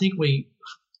fair. I think I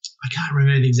can't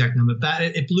remember the exact number, but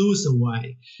it blew us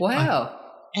away. Wow.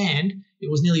 And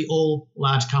it was nearly all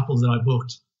large couples that I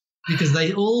booked, because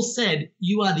they all said,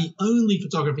 you are the only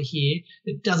photographer here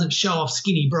that doesn't show off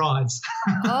skinny brides.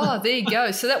 Oh, there you go.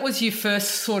 So that was your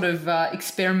first sort of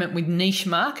experiment with niche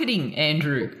marketing,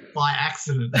 Andrew. By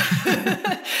accident.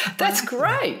 That's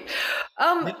great.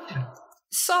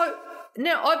 So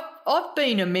now I've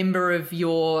been a member of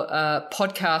your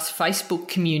podcast Facebook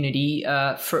community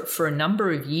for a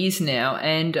number of years now,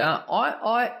 and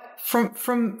I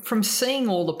from seeing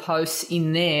all the posts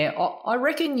in there, I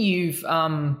reckon you've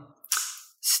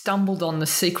stumbled on the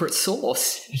secret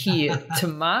sauce here to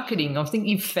marketing. I think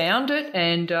you've found it,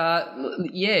 and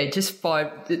just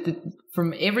by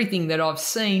from everything that I've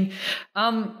seen.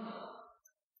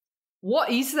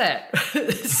 What is that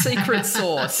secret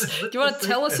sauce? Do you want to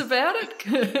tell us about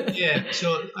it? Yeah,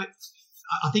 sure.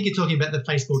 I think you're talking about the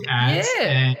Facebook ads. Yeah.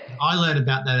 And I learned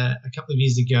about that a couple of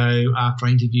years ago after I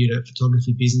interviewed a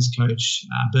photography business coach,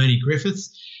 Bernie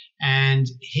Griffiths, and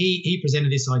he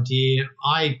presented this idea.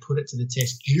 I put it to the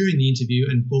test during the interview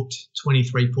and booked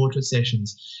 23 portrait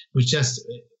sessions, which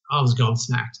I was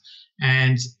gobsmacked.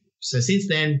 And so since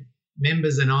then,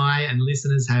 members and I and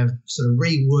listeners have sort of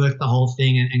reworked the whole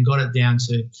thing and got it down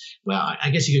to, well, I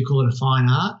guess you could call it a fine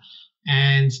art.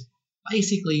 And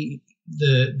basically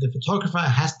the photographer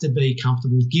has to be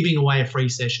comfortable giving away a free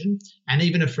session and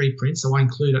even a free print. So I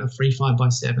include a free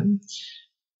 5x7.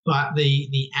 But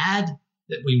the ad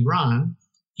that we run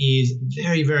is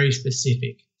very, very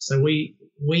specific. So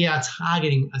we are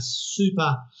targeting a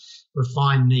super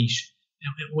refined niche.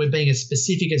 We're being as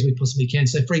specific as we possibly can.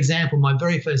 So, for example, my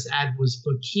very first ad was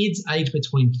for kids aged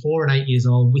between 4 and 8 years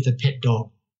old with a pet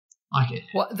dog.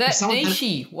 That's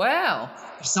niche. Wow.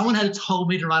 If someone had told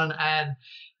me to run an ad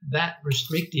that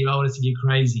restrictive, I would have said, you're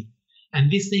crazy.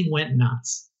 And this thing went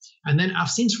nuts. And then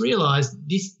I've since realized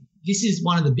this is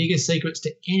one of the biggest secrets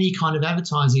to any kind of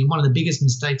advertising, and one of the biggest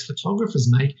mistakes photographers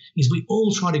make is we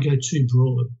all try to go too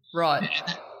broad. Right.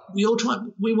 We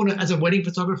want to, as a wedding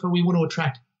photographer, we want to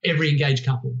attract every engaged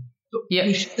couple. But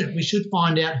we should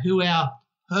find out who our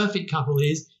perfect couple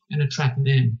is and attract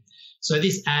them. So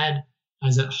this ad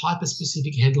has a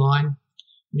hyper-specific headline.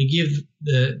 We give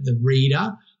the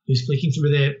reader who's clicking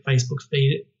through their Facebook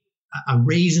feed a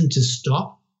reason to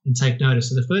stop and take notice.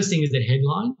 So the first thing is the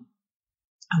headline.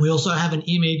 And we also have an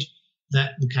image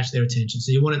that will catch their attention.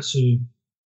 So you want it to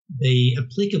be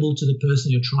applicable to the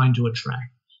person you're trying to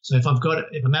attract. So if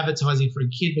I'm advertising for a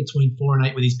kid between 4 and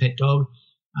 8 with his pet dog,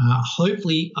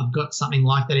 hopefully I've got something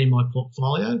like that in my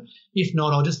portfolio. If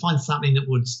not, I'll just find something that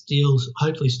would still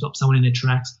hopefully stop someone in their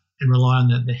tracks and rely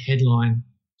on the headline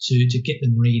to get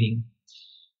them reading.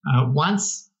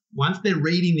 Once they're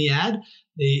reading the ad,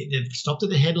 they've stopped at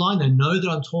the headline. They know that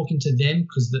I'm talking to them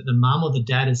because the mum or the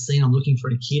dad has seen I'm looking for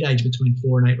a kid age between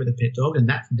 4 and 8 with a pet dog, and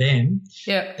that's them.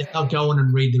 Yeah. They'll go on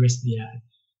and read the rest of the ad.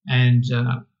 And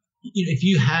if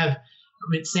you have,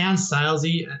 it sounds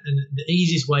salesy, and the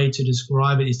easiest way to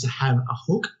describe it is to have a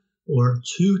hook or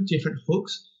 2 different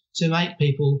hooks to make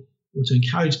people or to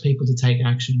encourage people to take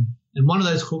action. And one of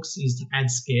those hooks is to add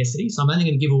scarcity. So I'm only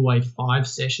going to give away 5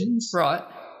 sessions. Right.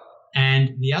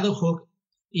 And the other hook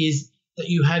is that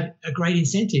you have a great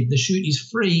incentive. The shoot is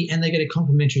free and they get a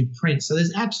complimentary print. So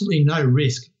there's absolutely no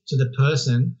risk to the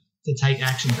person to take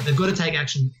action, but they've got to take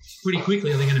action pretty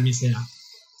quickly or they're going to miss out.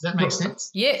 Does that make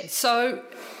sense? Yeah. So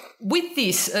with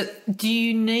this, do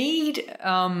you need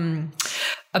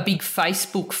a big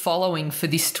Facebook following for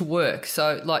this to work?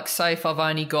 So like say if I've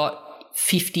only got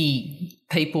 50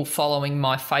 people following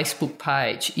my Facebook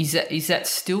page, is that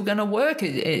still going to work?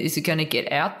 Is it going to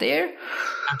get out there?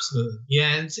 Weabsolutely.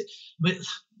 Yeah. But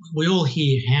we all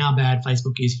hear how bad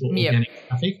Facebook is for organic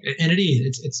traffic, and it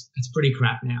is. It's pretty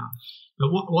crap now.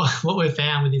 But what we've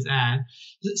found with this ad,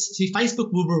 see,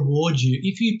 Facebook will reward you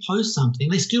if you post something.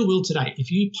 They still will today.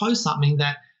 If you post something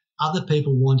that other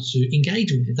people want to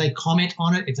engage with, if they comment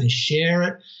on it, if they share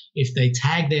it, if they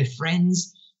tag their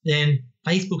friends, then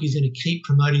Facebook is going to keep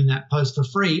promoting that post for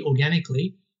free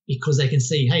organically because they can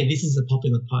see, hey, this is a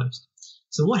popular post.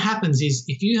 So what happens is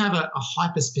if you have a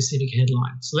hyper-specific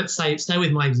headline, so let's say, stay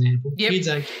with my example, kids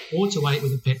age 4 to 8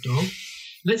 with a pet dog.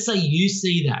 Let's say you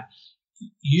see that.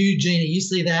 You, Gina, you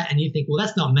see that and you think, well,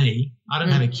 that's not me. I don't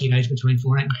have a kid age between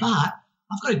 4 and 8, but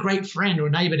I've got a great friend or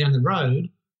a neighbour down the road.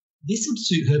 This would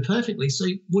suit her perfectly. So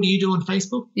what do you do on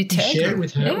Facebook? You share it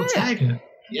with her or tag her.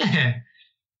 Yeah.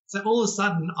 So all of a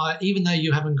sudden, even though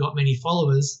you haven't got many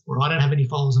followers or I don't have any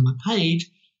followers on my page,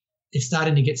 it's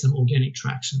starting to get some organic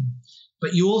traction.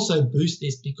 But you also boost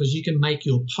this because you can make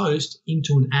your post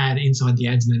into an ad inside the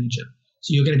ads manager.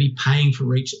 So you're going to be paying for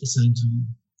reach at the same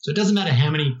time. So it doesn't matter how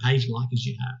many page likers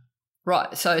you have.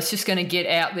 Right. So it's just going to get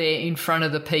out there in front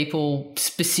of the people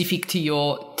specific to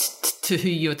to who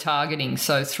you're targeting.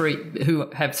 So who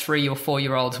have 3 or 4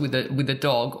 year olds with a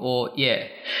dog or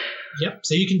Yep.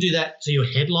 So you can do that. So your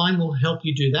headline will help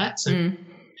you do that. So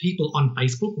people on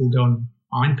Facebook will go and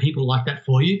find people like that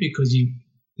for you because you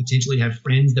potentially have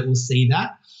friends that will see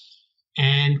that.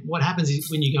 And what happens is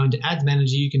when you go into Ads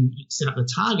Manager, you can set up the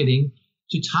targeting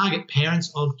to target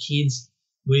parents of kids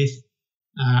with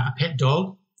a pet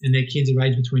dog and their kids are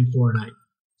aged between 4 and 8.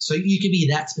 So you can be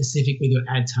that specific with your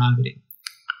ad targeting.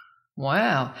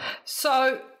 Wow.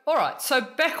 So, all right. So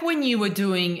back when you were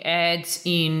doing ads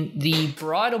in the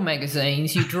bridal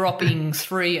magazines, you're dropping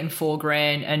 $3,000 and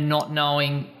 $4,000 and not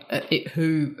knowing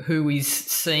who is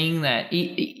seeing that.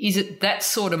 Is it that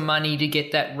sort of money to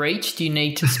get that reach? Do you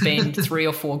need to spend $3,000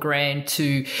 or $4,000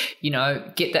 to,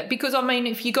 get that? Because I mean,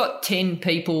 if you got 10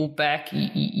 people back,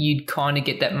 you'd kind of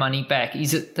get that money back.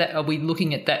 Is it that? Are we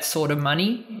looking at that sort of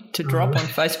money to drop on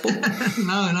Facebook?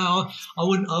 No, I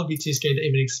wouldn't. I'd be too scared to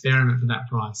even experiment for that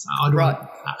price. I'd want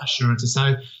assurances.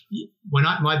 So when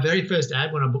my very first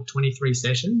ad, when I booked 23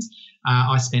 sessions,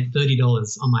 I spent $30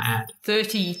 on my ad.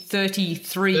 30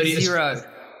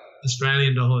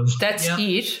 Australian dollars. That's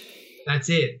it. That's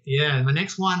it. Yeah. My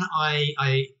next one,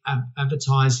 I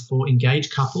advertised for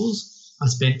engaged couples. I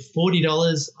spent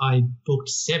 $40. I booked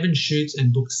 7 shoots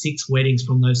and booked 6 weddings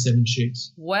from those 7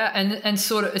 shoots. Wow. And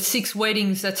sort of 6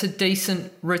 weddings, that's a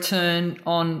decent return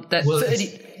on that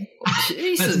 30.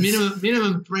 Jesus. That's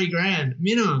minimum $3,000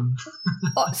 minimum.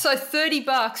 So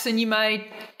 $30 and you made,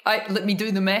 let me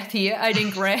do the math here,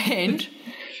 $18,000.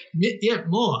 Yeah,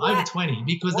 more, over 20,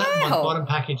 because my bottom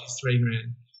package is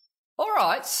 $3,000. All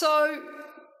right, so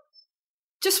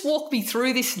just walk me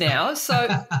through this now. So,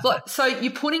 so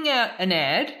you're putting out an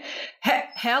ad.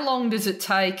 How long does it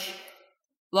take?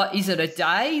 Like, is it a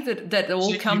day that it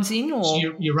all comes in, or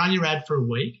you run your ad for a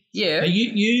week? Yeah.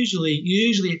 Usually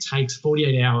it takes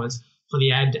 48 hours for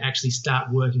the ad to actually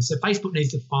start working. So Facebook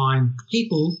needs to find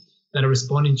people that are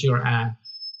responding to your ad.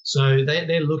 So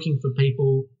they're looking for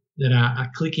people that are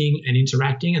clicking and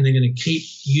interacting, and they're going to keep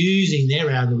using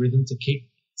their algorithm to keep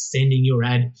sending your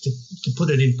ad to put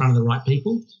it in front of the right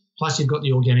people. Plus, you've got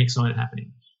the organic side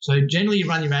happening. So generally, you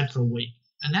run your ad for a week,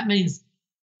 and that means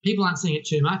people aren't seeing it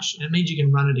too much, and it means you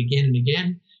can run it again and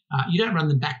again. You don't run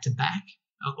them back to back.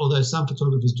 although some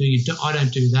photographers do. I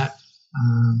don't do that.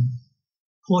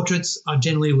 Portraits, I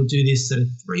generally will do this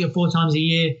 3 or 4 times a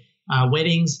year.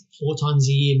 Weddings, 4 times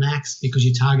a year max, because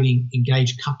you're targeting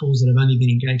engaged couples that have only been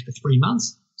engaged for 3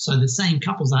 months. So the same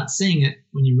couples aren't seeing it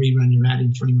when you rerun your ad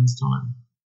in 3 months' time.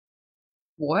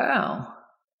 Wow.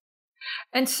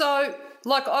 And so,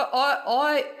 like,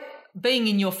 I being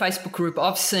in your Facebook group,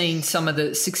 I've seen some of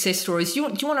the success stories. Do you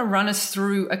want to run us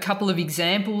through a couple of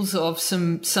examples of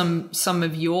some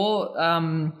of your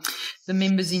the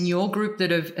members in your group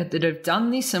that have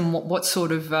done this, and what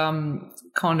sort of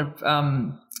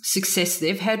success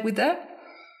they've had with that?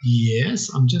 Yes,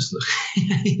 I'm just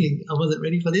looking. I wasn't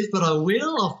ready for this, but I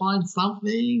will. I'll find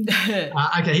something.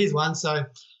 Okay, here's one. So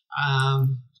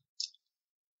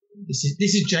this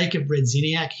is Jacob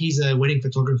Redziniak. He's a wedding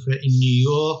photographer in New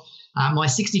York. My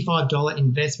 $65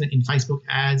 investment in Facebook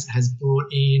ads has brought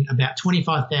in about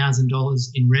 $25,000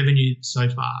 in revenue so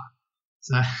far.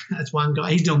 So that's one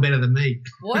guy. He's doing better than me.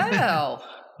 Wow.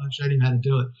 I showed him how to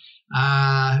do it.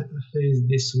 Who's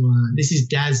this one? This is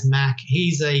Daz Mack.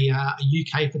 He's a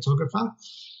UK photographer.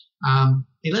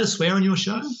 You let us swear on your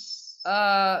show?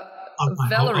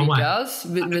 Valerie does.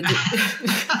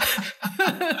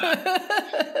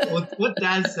 What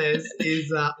Daz says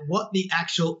is, what the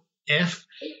actual F?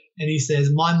 And he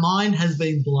says, my mind has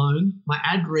been blown. My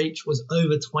ad reach was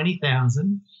over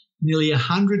 20,000, nearly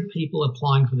 100 people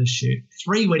applying for the shoot,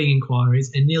 3 wedding inquiries,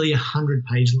 and nearly 100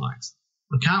 page likes.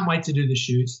 I can't wait to do the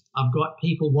shoots. I've got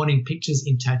people wanting pictures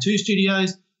in tattoo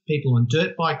studios, people on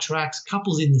dirt bike tracks,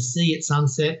 couples in the sea at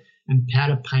sunset, and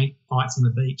powder paint fights on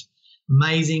the beach.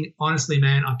 Amazing. Honestly,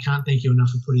 man, I can't thank you enough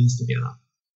for putting this together.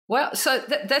 Well, so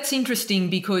that's interesting,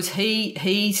 because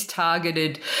he's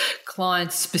targeted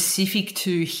clients specific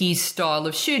to his style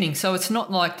of shooting. So it's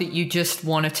not like that you just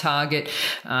want to target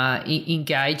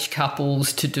engaged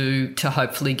couples to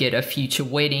hopefully get a future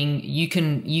wedding. You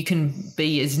can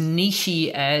be as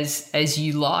niche-y as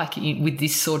you like with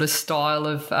this sort of style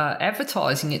of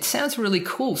advertising. It sounds really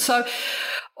cool. So,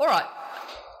 all right.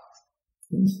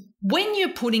 When you're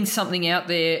putting something out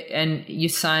there and you're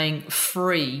saying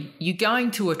free, you're going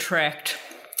to attract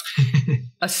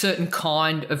a certain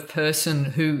kind of person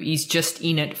who is just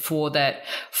in it for that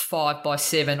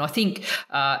 5x7. I think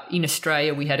in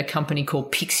Australia we had a company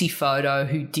called Pixie Photo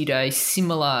who did a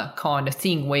similar kind of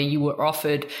thing where you were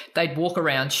offered, they'd walk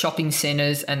around shopping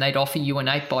centres and they'd offer you an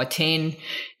 8x10,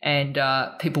 and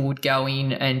people would go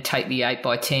in and take the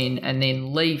 8x10 and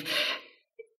then leave.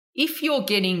 If you're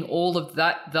getting all of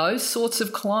those sorts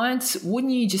of clients,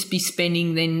 wouldn't you just be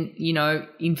spending then,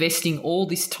 investing all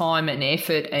this time and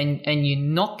effort and you're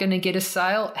not going to get a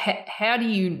sale? How do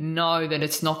you know that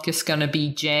it's not just going to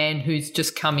be Jan who's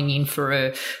just coming in for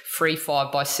a free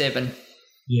 5x7?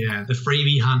 Yeah, the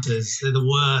freebie hunters, they're the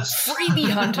worst. Freebie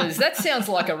hunters, that sounds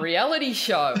like a reality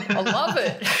show. I love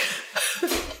it.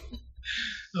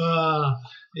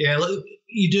 Yeah, look,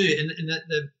 you do, and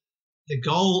the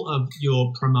goal of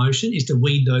your promotion is to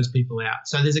weed those people out.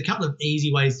 So there's a couple of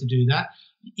easy ways to do that.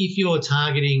 If you're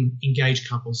targeting engaged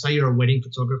couples, say you're a wedding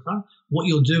photographer, what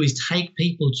you'll do is take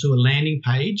people to a landing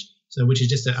page, so which is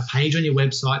just a page on your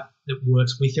website that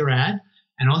works with your ad.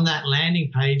 And on that landing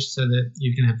page, so that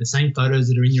you can have the same photos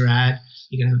that are in your ad,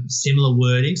 you can have similar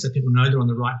wording so people know they're on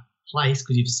the right place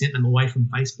because you've sent them away from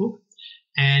Facebook.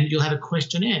 And you'll have a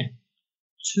questionnaire.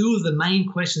 2 of the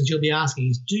main questions you'll be asking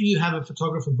is, do you have a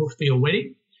photographer booked for your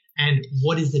wedding? And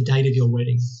what is the date of your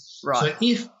wedding? Right. So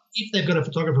if they've got a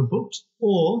photographer booked,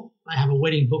 or they have a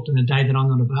wedding booked on a day that I'm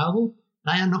not available,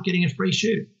 they are not getting a free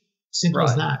shoot. Simple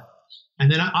as that.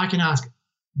 And then I can ask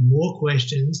more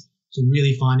questions to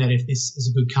really find out if this is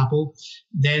a good couple.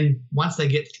 Then once they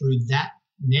get through that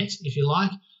net, if you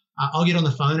like, I'll get on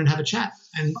the phone and have a chat,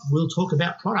 and we'll talk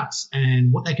about products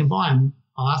and what they can buy. And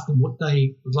I'll ask them what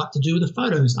they would like to do with the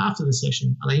photos after the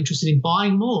session. Are they interested in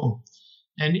buying more?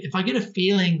 And if I get a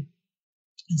feeling,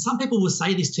 and some people will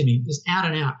say this to me, just out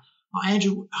and out, oh,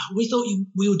 Andrew, we thought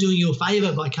we were doing you a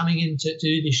favour by coming in to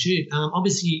do this shoot.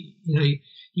 Obviously,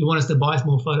 you want us to buy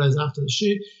more photos after the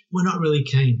shoot. We're not really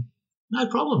keen. No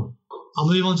problem. I'll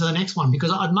move on to the next one,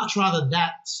 because I'd much rather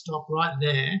that stop right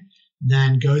there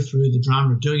than go through the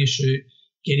drama of doing a shoot,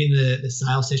 getting the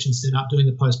sales session set up, doing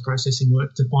the post-processing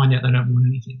work to find out they don't want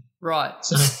anything. Right.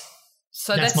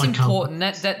 So that's important.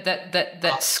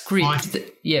 That script.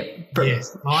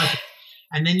 Yes.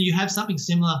 And then you have something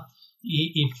similar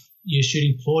if you're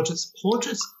shooting portraits.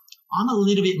 Portraits, I'm a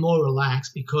little bit more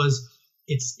relaxed because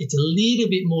it's a little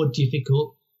bit more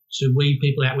difficult to weed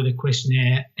people out with a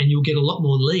questionnaire, and you'll get a lot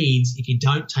more leads if you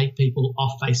don't take people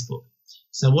off Facebook.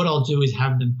 So what I'll do is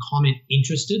have them comment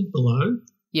interested below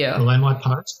my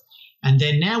post, And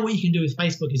then now what you can do with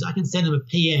Facebook is I can send them a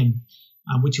PM,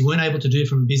 which you weren't able to do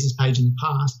from a business page in the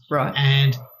past. Right.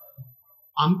 And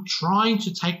I'm trying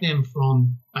to take them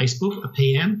from Facebook, a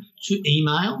PM, to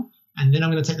email, and then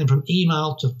I'm going to take them from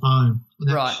email to phone.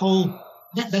 And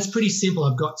that's pretty simple.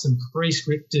 I've got some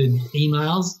pre-scripted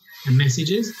emails and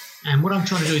messages, and what I'm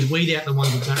trying to do is weed out the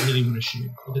ones that don't really want to shoot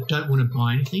or that don't want to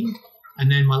buy anything. And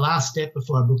then my last step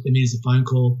before I book them is a phone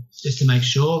call just to make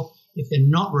sure if they're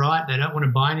not right, they don't want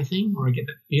to buy anything or I get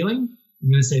that feeling, I'm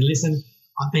going to say, listen,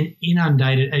 I've been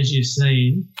inundated, as you've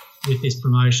seen, with this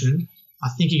promotion. I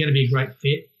think you're going to be a great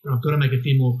fit, but I've got to make a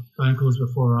few more phone calls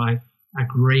before I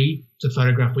agree to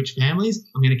photograph which families.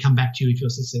 I'm going to come back to you if you're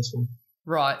successful.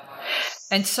 Right.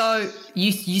 And so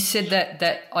you said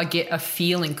that I get a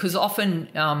feeling, because often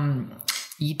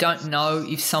you don't know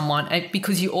if someone,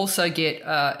 because you also get,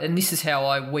 and this is how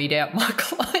I weed out my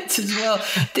clients as well,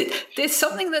 there's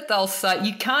something that they'll say,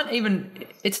 you can't even,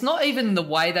 it's not even the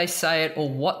way they say it or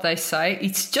what they say,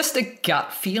 it's just a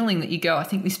gut feeling that you go, I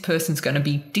think this person's going to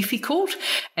be difficult.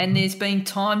 And there's been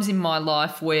times in my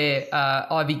life where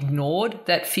I've ignored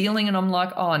that feeling and I'm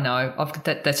like, oh no,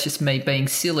 that's just me being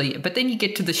silly. But then you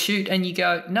get to the shoot and you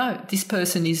go, no, this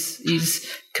person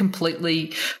is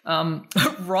completely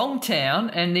wrong town,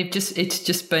 and it's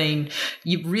just been,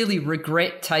 you really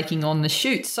regret taking on the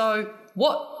shoot. So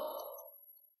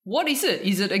what is it?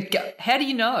 Is it how do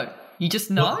you know? You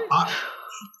just know? Well,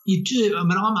 you do. I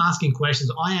mean, I'm asking questions.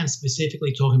 I am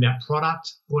specifically talking about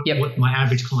product, what my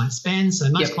average client spends. So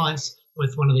most clients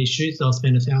with one of these shoots, they'll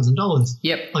spend $1,000.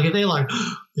 Yep. Like if they're like,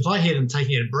 if I hear them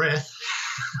taking a breath,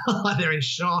 like they're in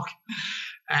shock.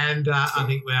 And I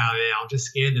think, well, yeah, I've just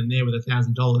scared them there with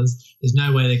 $1,000. There's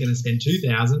no way they're going to spend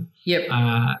 $2,000. Yep.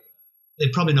 They're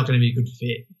probably not going to be a good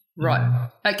fit. Right.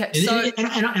 Okay.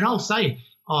 And I'll say,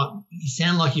 oh, you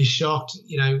sound like you're shocked.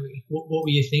 You know, what were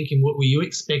you thinking? What were you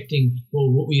expecting?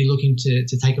 Or what were you looking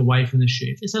to take away from the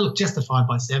shoot? They say, look, just a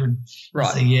 5x7. Right.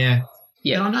 I say, yeah.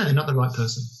 And I know they're not the right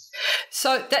person.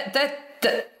 So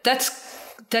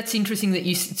that's interesting that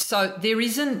so there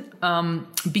isn't,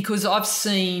 because I've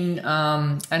seen,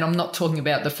 and I'm not talking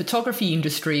about the photography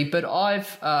industry, but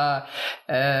I've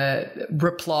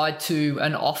replied to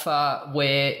an offer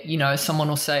where, you know, someone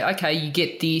will say, okay, you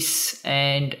get this,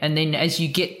 and then as you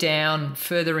get down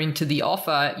further into the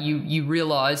offer, you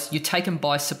realise you're taken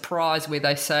by surprise where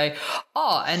they say,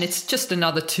 oh, and it's just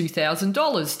another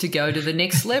 $2,000 to go to the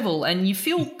next level, and you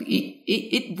feel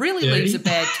it really leaves a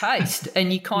bad taste,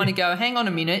 and you kind of go, hang on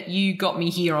a minute, you got me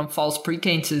here on false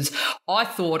pretenses. I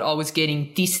thought I was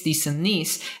getting this, and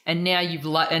this, and now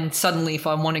and suddenly if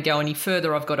I want to go any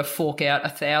further, I've got to fork out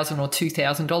 $1,000 or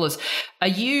 $2,000. Are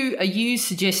you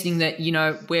suggesting that, you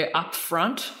know, we're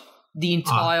upfront the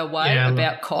entire way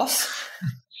about costs?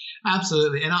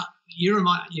 Absolutely, and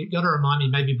you've got to remind me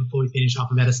maybe before we finish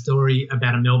up about a story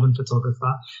about a Melbourne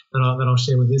photographer that I'll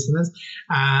share with listeners.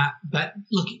 But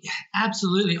look,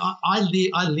 absolutely, I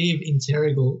live in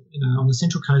Terrigal, you know, on the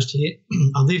Central Coast here.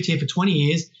 I've lived here for 20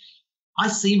 years. I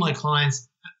see my clients,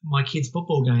 my kids'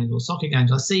 football games or soccer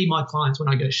games. I see my clients when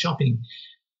I go shopping.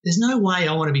 There's no way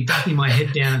I want to be ducking my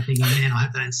head down and thinking, man, I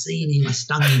hope I don't see any. I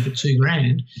stung them for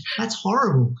 $2,000. That's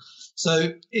horrible.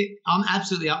 So I'm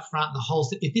absolutely upfront.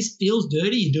 If this feels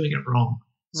dirty, you're doing it wrong.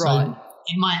 Right. So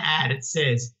in my ad, it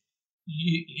says,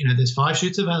 you know, there's 5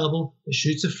 shoots available. The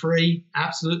shoots are free,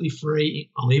 absolutely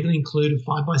free. I'll even include a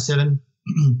 5x7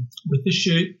 with the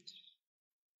shoot.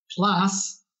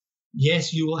 Plus,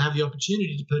 yes, you will have the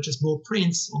opportunity to purchase more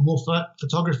prints or more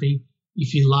photography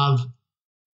if you love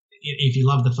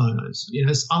the photos. You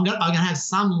know, so I'm going to have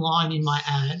some line in my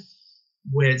ad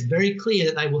where it's very clear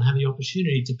that they will have the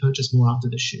opportunity to purchase more after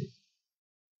the shoot.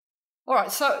 All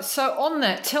right, so on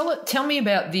that, tell me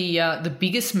about the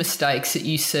biggest mistakes that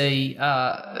you see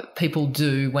people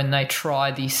do when they try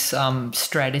this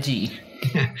strategy.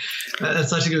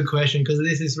 That's such a good question, because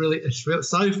it's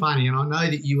so funny, and I know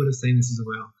that you would have seen this as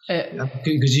well,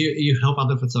 because you help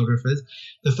other photographers.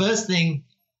 The first thing,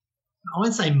 I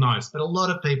won't say most, but a lot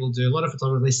of people do. A lot of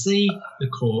photographers, they see the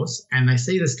course and they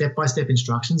see the step-by-step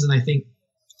instructions and they think,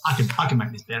 I can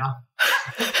make this better.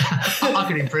 I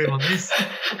can improve on this.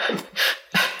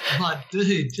 I'm like,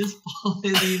 dude, just follow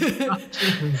the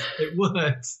instructions. It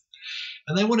works.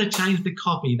 And they want to change the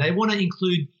copy. They want to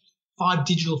include 5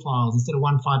 digital files instead of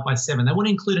one 5x7. They want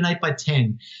to include an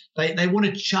 8x10. They want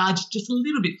to charge just a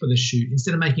little bit for the shoot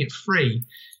instead of making it free.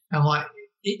 And like,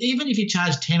 even if you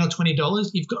charge $10 or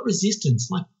 $20, you've got resistance.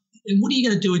 Like, and what are you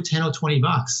going to do with $10 or $20?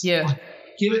 Yeah. Like,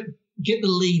 get the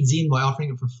leads in by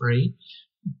offering it for free.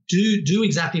 Do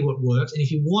exactly what works. And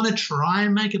if you want to try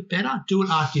and make it better, do it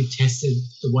after you've tested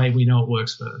the way we know it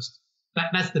works first.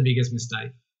 That's the biggest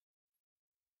mistake.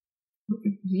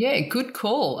 Yeah, good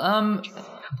call.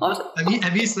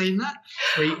 Have you seen that?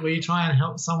 Where you try and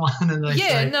help someone and they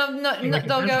say, no,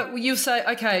 they'll go, you'll say,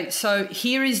 okay, so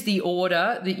here is the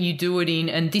order that you do it in,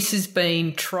 and this has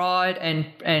been tried and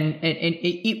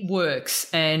it works,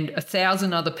 and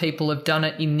 1,000 other people have done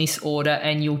it in this order,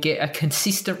 and you'll get a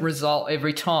consistent result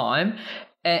every time.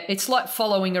 It's like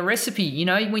following a recipe. You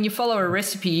know, when you follow a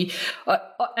recipe,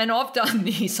 and I've done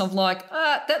this, I'm like,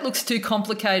 that looks too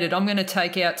complicated. I'm going to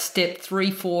take out step 3,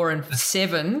 4, and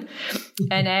 7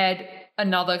 and add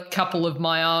another couple of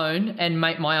my own and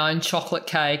make my own chocolate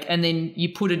cake, and then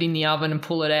you put it in the oven and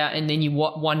pull it out, and then you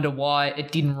wonder why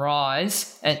it didn't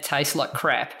rise and it tastes like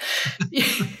crap.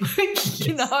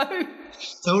 You know?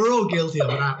 So we're all guilty of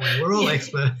it, aren't we? We're all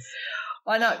experts.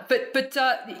 I know, but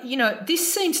you know,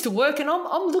 this seems to work, and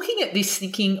I'm looking at this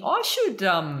thinking I should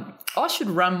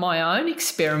run my own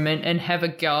experiment and have a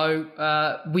go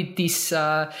with this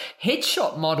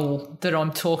headshot model that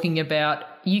I'm talking about.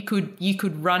 You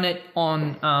could run it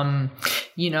on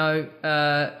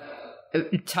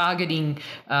targeting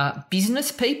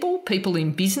business people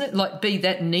in business, like be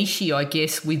that niche, I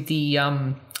guess, with the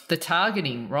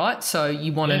targeting, right? So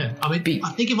you want to I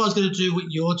think if I was going to do what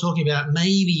you're talking about,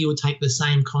 maybe you would take the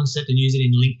same concept and use it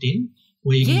in LinkedIn.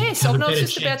 Yes, I was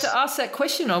just about to ask that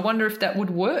question. I wonder if that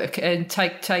would work, and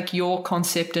take your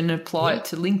concept and apply it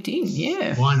to LinkedIn.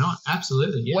 Yeah. Why not?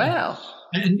 Absolutely. Yeah. Wow.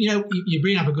 And you know, you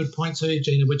bring up a good point too,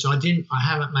 Gina, which I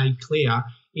haven't made clear,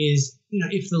 is, you know,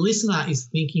 if the listener is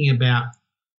thinking about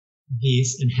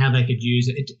this and how they could use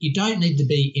it, you don't need to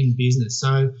be in business.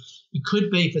 So it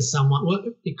could be for someone, well,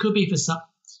 it could be for some,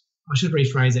 I should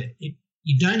rephrase it.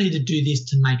 You don't need to do this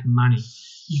to make money.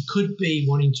 You could be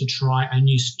wanting to try a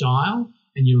new style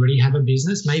and you already have a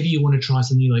business. Maybe you want to try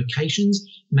some new locations.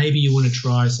 Maybe you want to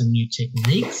try some new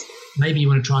techniques. Maybe you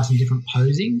want to try some different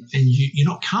posing, and you're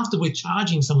not comfortable with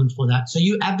charging someone for that. So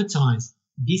you advertise.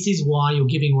 This is why you're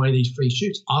giving away these free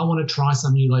shoots. I want to try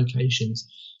some new locations.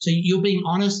 So you're being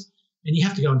honest, and you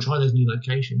have to go and try those new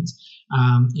locations.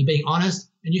 You're being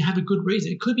honest, and you have a good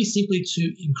reason. It could be simply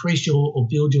to increase or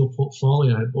build your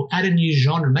portfolio, or add a new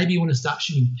genre. Maybe you want to start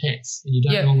shooting pets, and you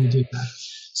don't normally do that.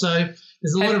 So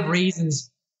there's a lot of reasons.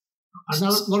 I know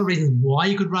a lot of reasons why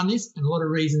you could run this, and a lot of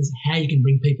reasons how you can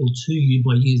bring people to you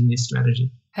by using this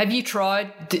strategy. Have you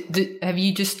tried? Have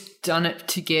you just done it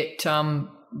to get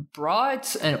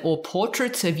brides or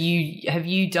portraits? Have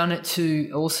you done it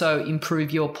to also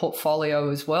improve your portfolio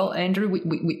as well, Andrew?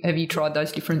 Have you tried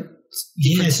those different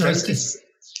strategies?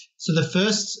 So the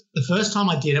first time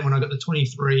I did it, when I got the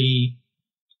 23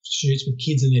 shoots with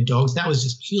kids and their dogs, that was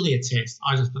just purely a test.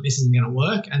 I just thought this isn't going to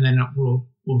work, and then we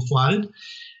were flooded.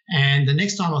 And the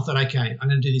next time I thought, okay, I'm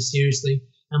going to do this seriously.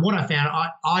 And what I found,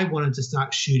 I wanted to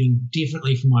start shooting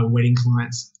differently for my wedding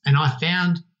clients. And I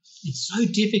found it's so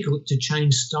difficult to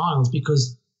change styles,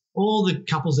 because all the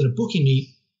couples that are booking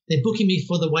me, they're booking me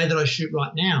for the way that I shoot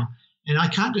right now. And I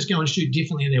can't just go and shoot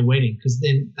differently at their wedding, because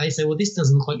then they say, well, this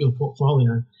doesn't look like your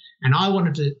portfolio. And I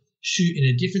wanted to shoot in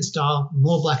a different style,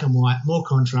 more black and white, more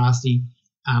contrasty,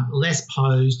 less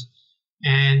posed.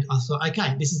 And I thought,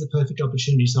 okay, this is the perfect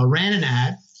opportunity. So I ran an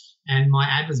ad, and my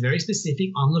ad was very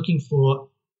specific. I'm looking for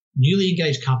newly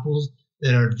engaged couples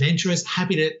that are adventurous,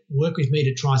 happy to work with me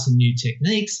to try some new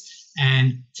techniques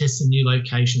and test some new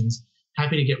locations,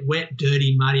 happy to get wet,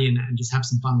 dirty, muddy, and just have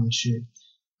some fun on the shoot.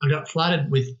 I got flooded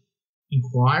with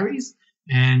inquiries,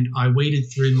 and I weeded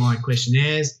through my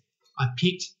questionnaires. I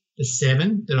picked the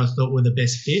 7 that I thought were the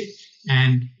best fit,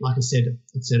 and like I said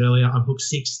earlier, I booked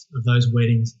 6 of those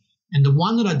weddings. And the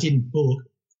one that I didn't book,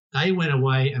 they went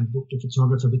away and booked a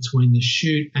photographer between the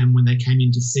shoot and when they came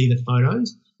in to see the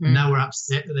photos. And they were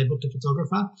upset that they booked a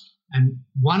photographer. And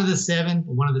one of the 7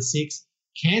 or one of the 6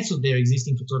 cancelled their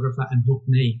existing photographer and booked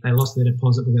me. They lost their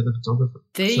deposit with the other photographer.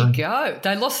 There you go.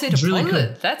 They lost their deposit. Really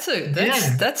cool.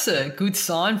 That's a good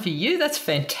sign for you. That's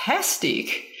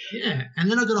fantastic. Yeah. And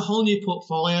then I got a whole new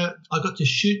portfolio. I got to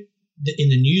shoot in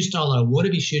the new style I want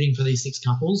to be shooting for these 6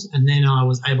 couples. And then I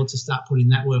was able to start putting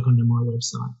that work onto my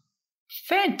website.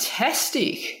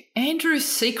 Fantastic. Andrew's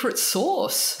secret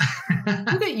sauce.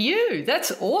 Look at you.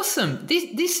 That's awesome.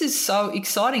 This is so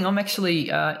exciting. I'm actually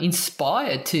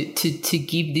inspired to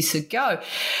give this a go.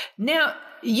 Now,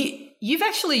 you've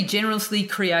actually generously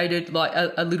created like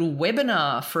a little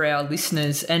webinar for our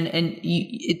listeners, and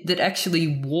that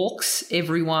actually walks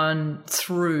everyone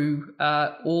through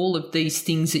all of these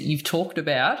things that you've talked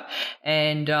about,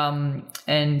 and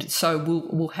so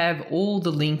we'll have all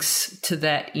the links to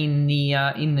that in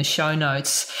the show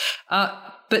notes.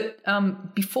 But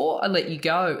before I let you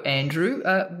go, Andrew,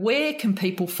 where can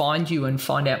people find you and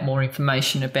find out more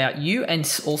information about you and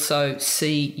also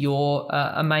see your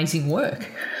amazing work?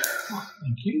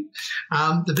 Thank you.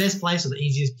 The best place or the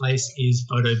easiest place is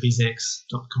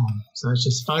photobizx.com. So it's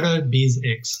just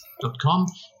photobizx.com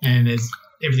and there's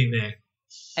everything there.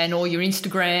 And all your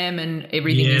Instagram and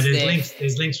everything is there.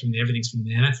 There's links from there. Everything's from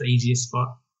there. That's the easiest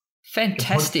spot.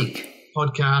 Fantastic. The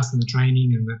podcast and the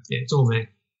training and it's all there.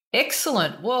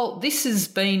 Excellent. Well, this has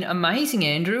been amazing,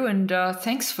 Andrew, and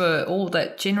thanks for all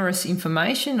that generous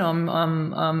information.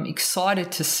 I'm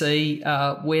excited to see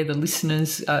where the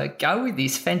listeners go with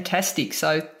this. Fantastic.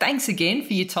 So thanks again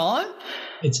for your time.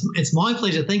 It's my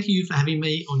pleasure. Thank you for having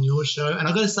me on your show. And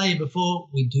I've got to say, before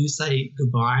we do say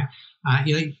goodbye, I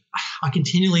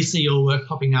continually see your work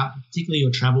popping up, particularly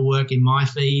your travel work in my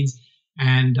feeds,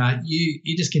 and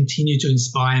you just continue to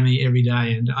inspire me every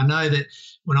day. And I know that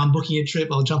when I'm booking a trip,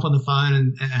 I'll jump on the phone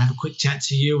and have a quick chat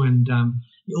to you, and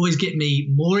you always get me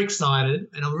more excited,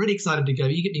 and I'm really excited to go.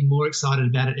 You get me more excited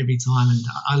about it every time, and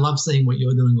I love seeing what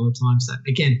you're doing all the time. So,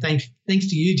 again, thanks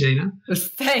to you, Gina.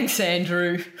 Thanks,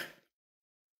 Andrew.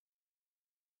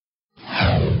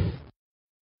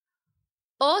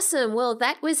 Awesome. Well,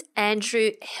 that was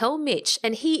Andrew Hellmich,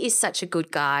 and he is such a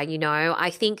good guy. I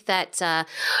think that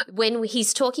when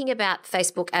he's talking about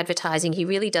Facebook advertising, he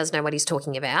really does know what he's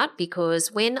talking about,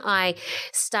 because when I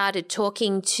started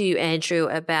talking to Andrew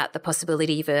about the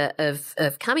possibility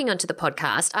of coming onto the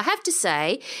podcast, I have to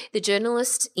say the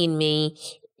journalist in me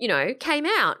came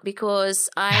out,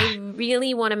 because I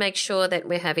really want to make sure that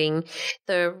we're having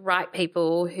the right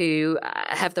people who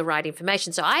have the right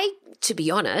information. So to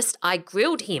be honest, I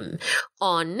grilled him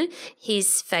on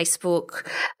his Facebook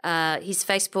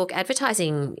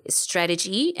advertising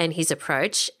strategy and his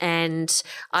approach, and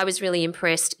I was really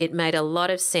impressed. It made a lot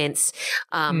of sense.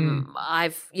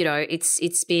 It's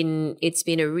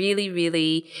been a really,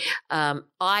 really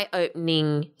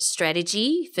eye-opening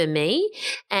strategy for me,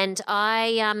 and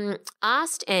I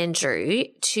asked Andrew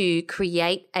to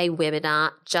create a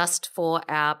webinar just for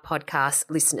our podcast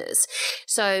listeners.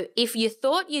 So if you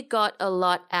thought you got a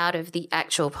lot out of the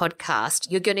actual podcast,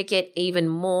 you're going to get even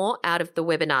more out of the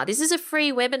webinar. This is a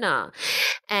free webinar,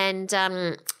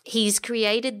 and he's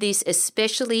created this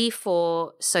especially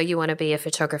for So You Want to Be a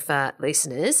Photographer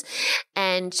listeners,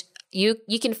 and you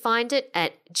can find it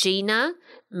at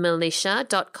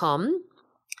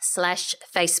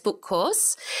GinaMilicia.com/Facebook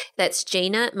course. That's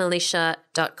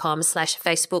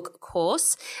GinaMilicia.com/Facebook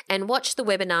course, and watch the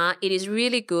webinar. It is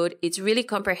really good. It's really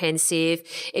comprehensive.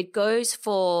 It goes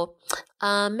for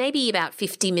maybe about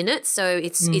 50 minutes. So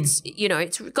it's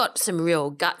got some real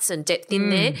guts and depth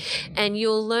in there, and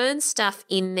you'll learn stuff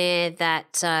in there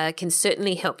that can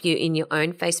certainly help you in your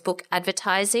own Facebook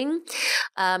advertising.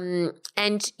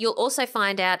 And you'll also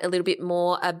find out a little bit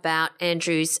more about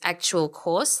Andrew's actual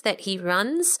course that he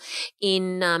runs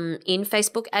in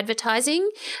Facebook advertising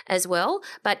as well.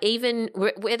 But even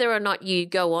whether or not you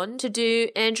go on to do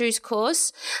Andrew's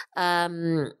course,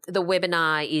 the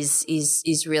webinar is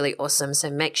really awesome. So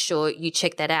make sure you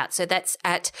check that out. So that's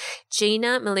at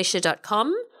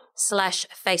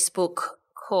GinaMilicia.com/Facebook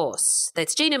course.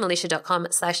 That's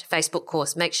GinaMilicia.com/Facebook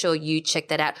course. Make sure you check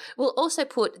that out. We'll also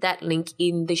put that link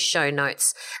in the show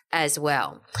notes as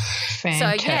well.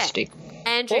 Fantastic. So,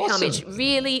 Andrew Hellmich,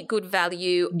 really good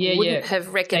value. Wouldn't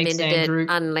have recommended it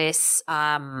unless,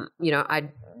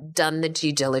 I'd done the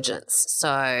due diligence.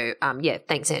 So,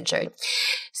 thanks, Andrew.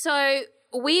 So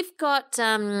we've got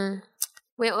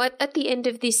we're at the end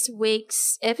of this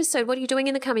week's episode. What are you doing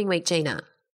in the coming week, Gina? I'm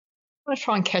going to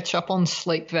try and catch up on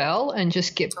sleep, Val, and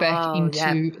just get back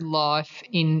into life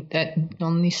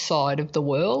on this side of the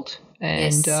world.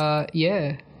 And,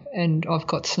 and I've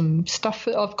got some stuff.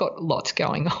 I've got lots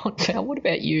going on. Val, what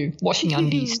about you? Washing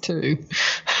undies too.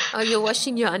 Oh, you're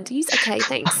washing your undies? Okay,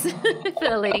 thanks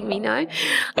for letting me know.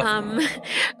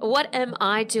 What am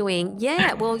I doing?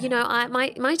 Yeah, well,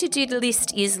 my to-do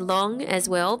list is long as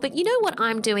well, but you know what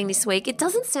I'm doing this week? It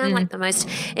doesn't sound like the most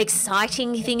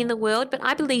exciting thing in the world, but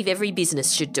I believe every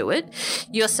business should do it,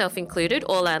 yourself included,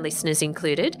 all our listeners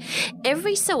included.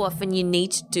 Every so often you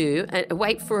need to do,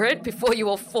 wait for it before you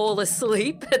all fall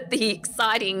asleep at the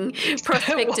exciting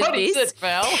prospect of this. What is it,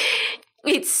 Val?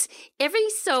 It's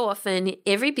every so often,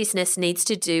 every business needs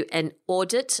to do an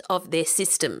audit of their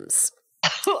systems.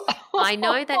 I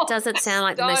know that doesn't sound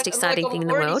like the most exciting thing in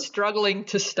the world. I'm struggling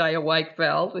to stay awake,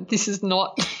 Val, but this is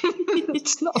not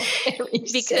It's not very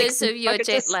because sexy. of your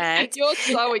jet lag. You're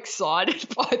so excited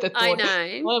by the thought. I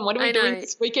know. Well, what are we doing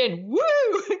this weekend? Woo!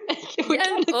 We're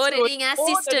auditing our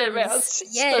systems.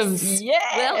 Yes. Yeah.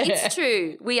 Well, it's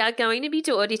true. We are going to be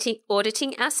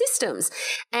auditing our systems.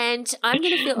 And I'm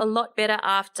going to feel a lot better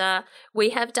after we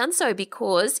have done so,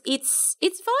 because it's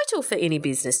vital for any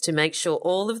business to make sure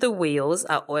all of the wheels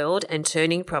are oiled and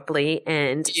turning properly,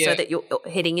 and so that you're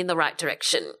heading in the right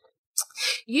direction.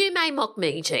 You may mock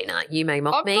me, Gina. You may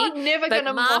mock me. I'm never going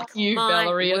to mock you,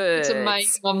 Valerie. Words. It's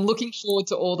amazing. I'm looking forward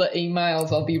to all the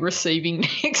emails I'll be receiving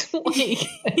next week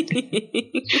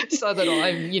so that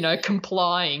I'm,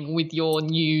 complying with your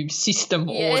new system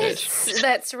audit.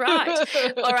 That's right.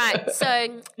 All right.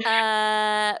 So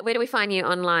where do we find you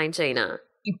online, Gina?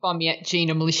 You can find me at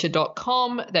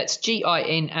ginamilicia.com. That's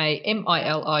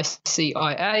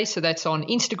GINAMILICIA. So that's on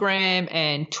Instagram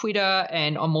and Twitter,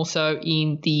 and I'm also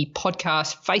in the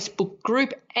podcast Facebook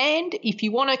group. And if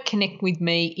you want to connect with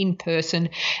me in person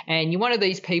and you're one of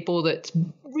these people that's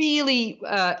really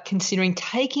considering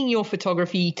taking your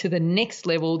photography to the next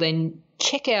level, then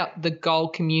check out the Goal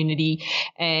community,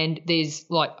 and there's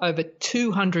like over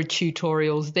 200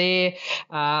 tutorials there,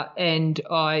 and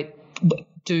I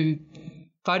do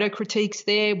photo critiques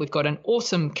there. We've got an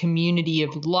awesome community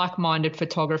of like-minded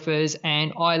photographers,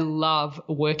 and I love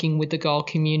working with the Goal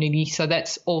community. So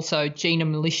that's also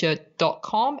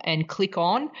ginamilicia.com, and click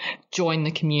on Join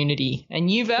the Community. And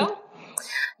you, Val?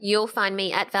 You'll find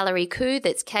me at Valerie Khoo,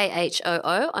 that's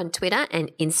KHOO, on Twitter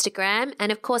and Instagram.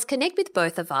 And, of course, connect with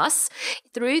both of us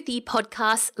through the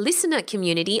podcast listener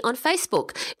community on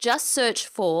Facebook. Just search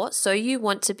for So You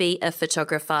Want to Be a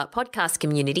Photographer podcast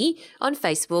community on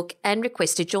Facebook and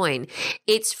request to join.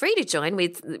 It's free to join.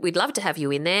 We'd love to have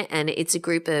you in there, and it's a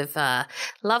group of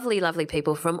lovely, lovely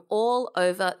people from all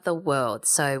over the world.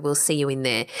 So we'll see you in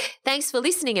there. Thanks for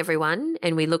listening, everyone,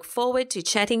 and we look forward to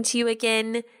chatting to you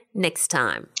again next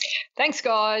time. Thanks,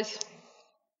 guys.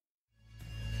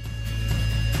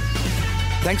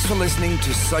 Thanks for listening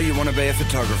to So You Want to Be a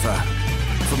Photographer.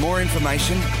 For more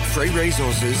information, free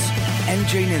resources, and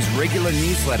Gina's regular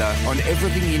newsletter on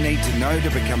everything you need to know to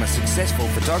become a successful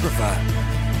photographer,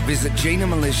 visit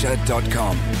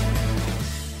ginamilicia.com.